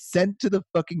be sent to the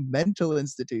fucking mental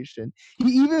institution? He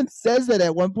even says that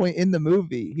at one point in the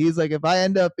movie. He's like, if I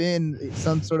end up in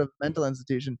some sort of mental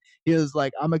institution, he was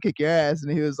like, I'm gonna kick your ass,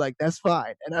 and he was like, that's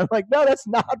fine, and I'm like, no, that's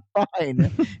not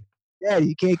fine. Yeah,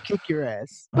 you can't kick your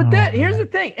ass. But here's the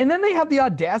thing. And then they have the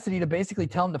audacity to basically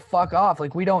tell him to fuck off.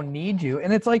 Like, we don't need you.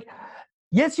 And it's like,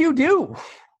 yes, you do.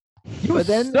 You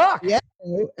suck. Yeah,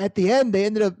 at the end, they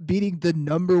ended up beating the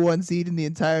number 1 seed in the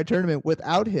entire tournament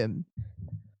without him.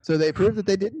 So they proved that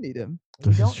they didn't need him.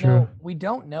 We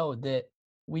don't know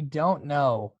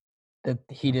that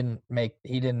he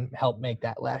didn't help make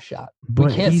that last shot.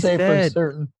 But we can't say for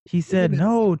certain. He said,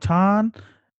 no, Ton,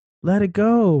 let it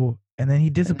go. And then he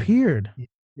disappeared.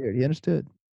 He understood.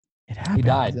 It happened. He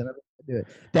died.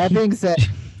 That being said,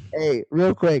 hey,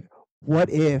 real quick, what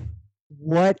if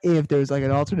there was like an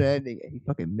alternate ending and he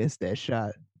fucking missed that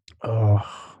shot? Oh,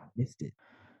 missed it.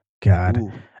 God.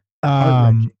 Ooh.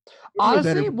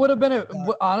 Honestly,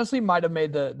 might have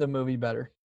made the movie better.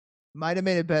 Might have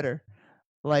made it better.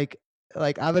 Like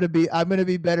I'm gonna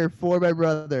be better for my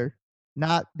brother,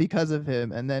 not because of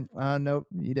him. And then nope,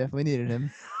 you definitely needed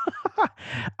him.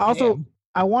 Also,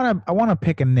 I wanna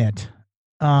pick a nit.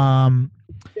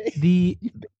 The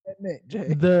it,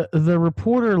 Jay. the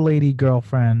reporter lady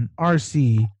girlfriend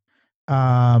RC,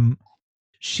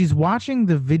 she's watching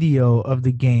the video of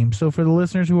the game. So for the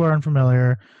listeners who are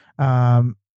unfamiliar,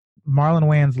 Marlon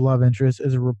Wayans' love interest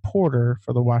is a reporter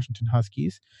for the Washington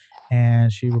Huskies,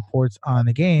 and she reports on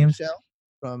the games. Michelle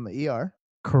from ER.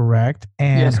 Correct.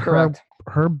 And Yes, correct.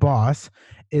 her boss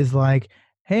is like,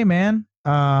 "Hey man,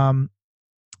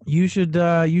 you should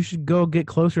go get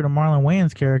closer to Marlon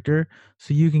Wayans' character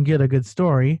so you can get a good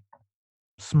story."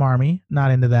 Smarmy, not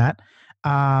into that.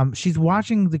 She's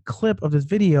watching the clip of this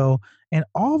video and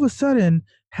all of a sudden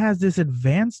has this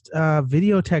advanced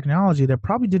video technology that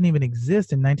probably didn't even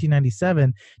exist in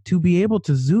 1997 to be able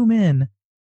to zoom in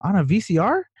on a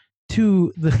VCR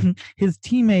to his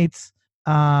teammates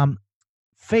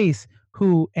face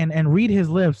and read his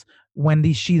lips when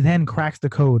she then cracks the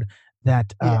code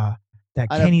that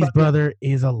Kenny's brother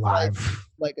is alive.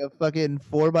 Like a fucking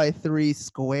 4x3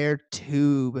 square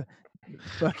tube.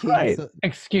 Fucking Right.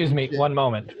 Excuse me, one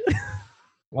moment.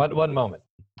 One moment.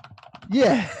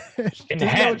 Yeah.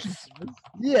 Enhance.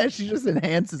 Yeah, she just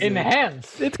enhances it.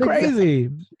 Enhance. It's crazy.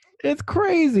 It's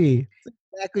crazy.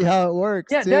 Exactly how it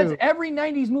works. Yeah, too. that's every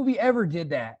 90s movie ever did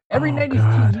that. Every Oh, 90s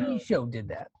God. TV show did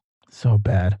that. So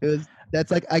bad.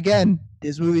 That's like, again,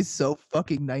 this movie's so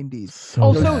fucking 90s. So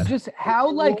Also, bad. just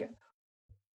how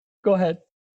go ahead.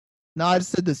 No, I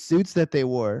just said the suits that they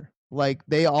wore. Like,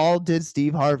 they all did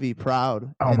Steve Harvey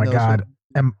proud. Oh in my those God. movies.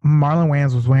 And Marlon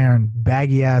Wayans was wearing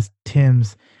baggy ass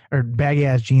Tims or baggy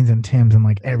ass jeans and Tims in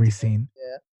like every scene.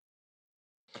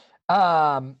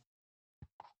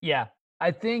 Yeah,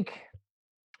 I think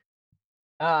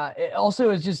it also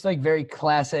is just like very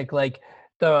classic. Like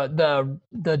the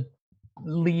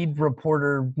lead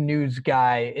reporter news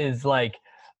guy is like,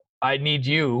 I need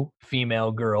you,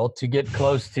 female girl, to get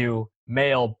close to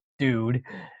male dude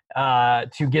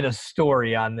to get a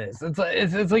story on this. It's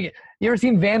like, you ever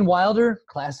seen Van Wilder?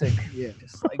 Classic, Yeah.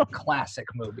 just like classic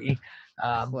movie.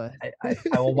 I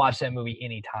will watch that movie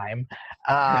anytime.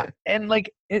 And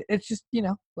like it's just,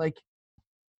 like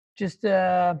just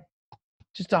a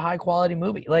high quality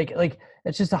movie. Like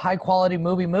it's just a high quality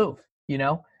movie move.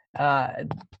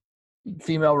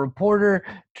 Female reporter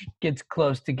gets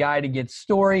close to guy to get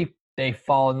story. They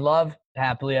fall in love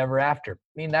happily ever after.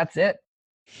 I mean, that's it.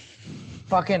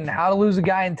 Fucking How to Lose a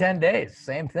Guy in 10 Days.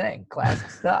 Same thing. Classic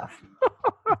stuff.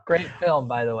 Great film,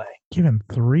 by the way. Given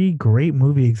 3 great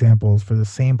movie examples for the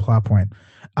same plot point.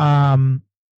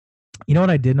 You know what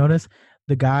I did notice?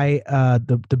 The guy,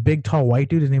 the big tall white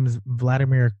dude, his name is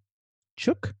Vladimir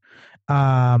Chuk.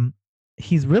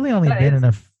 He's really only been in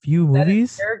a few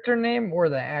movies. Character name or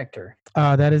the actor?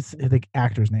 That is the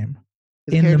actor's name.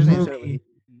 His In the character's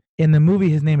name's movie,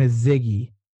 his name is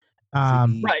Ziggy.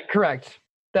 Ziggy. Right, correct.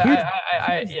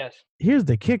 Yes. Here's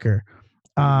the kicker.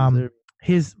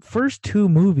 His first 2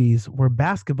 movies were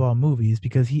basketball movies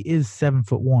because he is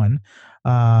 7'1",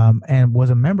 and was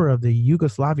a member of the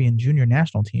Yugoslavian junior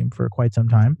national team for quite some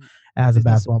time as a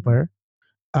basketball player.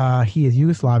 He is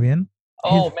Yugoslavian.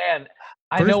 Oh man,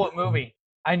 I know what movie.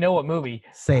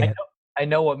 Say it. I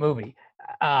know what movie.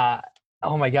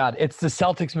 Oh my God, it's the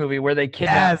Celtics movie where they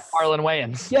kidnap Marlon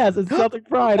Wayans. Yes, it's Celtic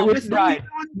Pride. Celtic Pride.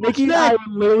 Nikki and I were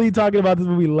literally talking about this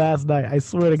movie last night. I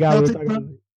swear to God, we were talking about it.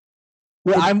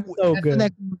 Well, so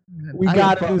good. We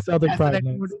got to do Celtic Pride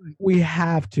next. We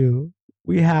have to.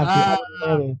 I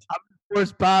love it. I'm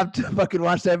force Bob to fucking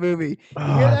watch that movie. Oh,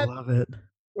 You hear I that? love it.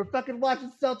 We're fucking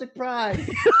watching Celtic Pride.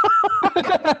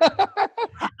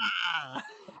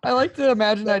 I like to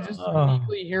imagine I just Oh.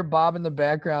 immediately hear Bob in the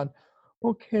background.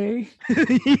 Okay.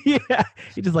 Yeah,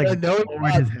 he just like knowing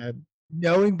lowered his head.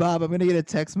 Knowing Bob, I'm gonna get a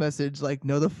text message like,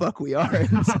 "No, the fuck we are."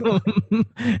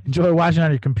 Enjoy watching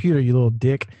on your computer, you little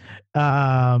dick.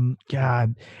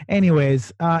 God.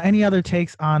 Anyways, any other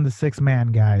takes on The Sixth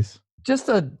Man, guys? Just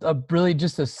a really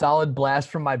just a solid blast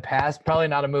from my past. Probably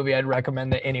not a movie I'd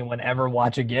recommend that anyone ever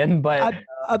watch again. But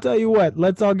I'll tell you what.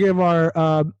 Let's all give our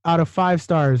out of 5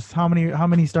 stars. How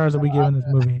many stars are we giving this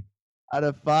movie? Out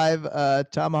of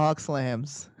 5 tomahawk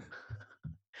slams.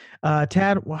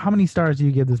 Tad, how many stars do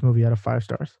you give this movie out of 5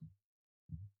 stars?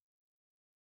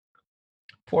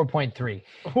 4.3.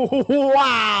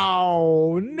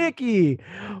 Wow, Nikki,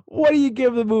 what do you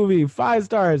give the movie? 5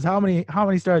 stars. How many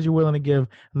stars are you willing to give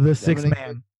The Sixth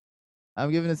Man?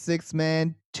 I'm giving a 6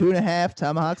 man 2.5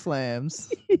 tomahawk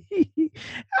slams.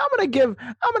 I'm gonna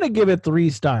give it 3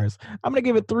 stars. I'm gonna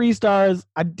give it 3 stars.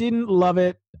 I didn't love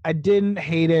it. I didn't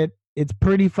hate it. It's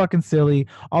pretty fucking silly.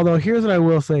 Although here's what I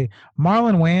will say: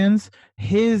 Marlon Wayans,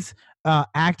 his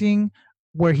acting,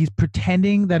 where he's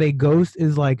pretending that a ghost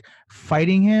is like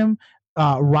fighting him,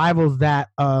 rivals that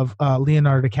of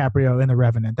Leonardo DiCaprio in The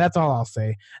Revenant. That's all I'll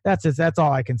say. That's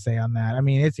all I can say on that. I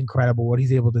mean, it's incredible what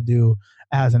he's able to do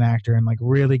as an actor and like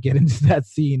really get into that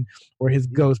scene where his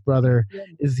ghost brother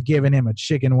is giving him a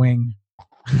chicken wing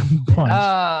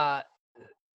punch.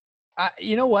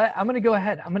 You know what? I'm gonna go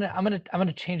ahead. I'm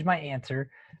gonna change my answer.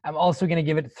 I'm also gonna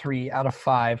give it 3 out of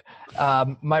 5.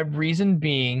 My reason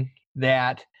being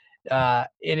that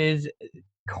it is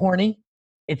corny,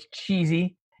 it's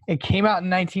cheesy. It came out in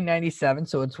 1997,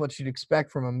 so it's what you'd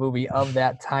expect from a movie of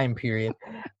that time period.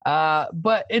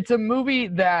 But it's a movie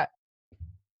that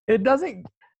it doesn't.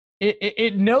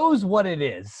 It knows what it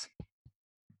is.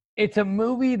 It's a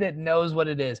movie that knows what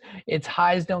it is. Its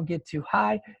highs don't get too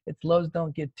high. Its lows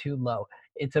don't get too low.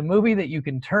 It's a movie that you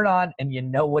can turn on and you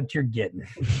know what you're getting.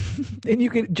 And you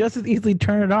can just as easily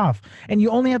turn it off. And you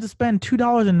only have to spend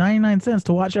 $2.99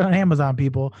 to watch it on Amazon,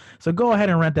 people. So go ahead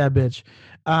and rent that bitch.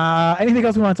 Anything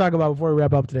else we want to talk about before we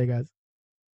wrap up today, guys?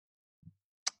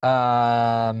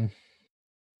 No.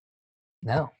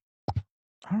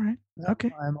 All right.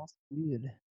 Okay. I'm also good.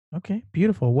 Okay,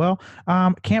 beautiful. Well,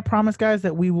 can't promise, guys,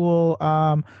 that we will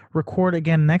record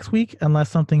again next week unless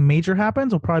something major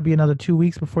happens. It'll probably be another 2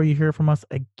 weeks before you hear from us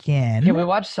again. Can we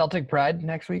watch Celtic Pride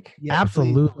next week? Yeah,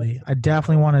 absolutely. please. I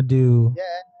definitely want to do.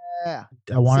 Yeah.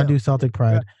 I want to do Celtic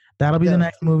Pride. That'll be the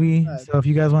next movie. So if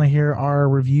you guys want to hear our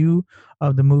review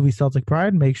of the movie Celtic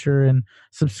Pride, make sure and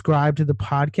subscribe to the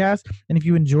podcast. And if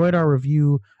you enjoyed our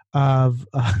review of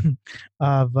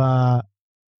The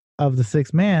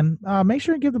Sixth Man, make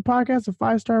sure and give the podcast a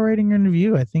 5-star rating and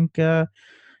review. I think, I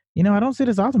don't say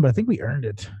this often, but I think we earned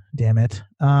it. Damn it.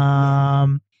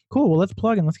 Cool. Well, let's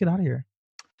plug and let's get out of here.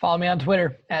 Follow me on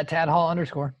Twitter at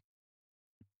 @tadhall_.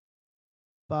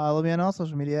 Follow me on all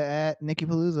social media at Nicky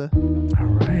Palooza. All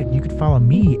right. You can follow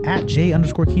me at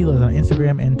J_Kilos on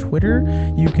Instagram and Twitter.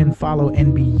 You can follow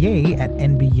NBA at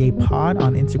NBA Pod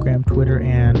on Instagram, Twitter,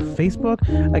 and Facebook.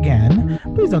 Again,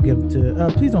 please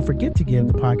don't forget to give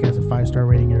the podcast a 5-star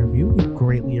rating and review. We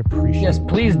greatly appreciate it. Yes,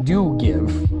 please do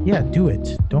give. Yeah, do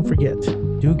it. Don't forget.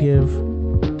 Do give.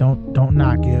 Don't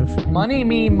not give. Money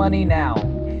me, money now.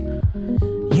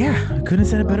 Yeah, I couldn't have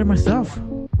said it better myself.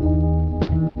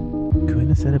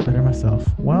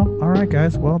 Well, all right,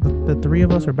 guys. Well, the 3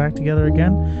 of us are back together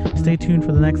again. Stay tuned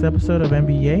for the next episode of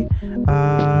NBA.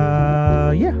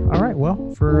 Yeah. All right.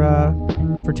 Well, for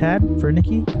Tad, for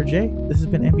Nikki, for Jay, this has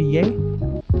been NBA.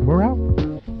 We're out.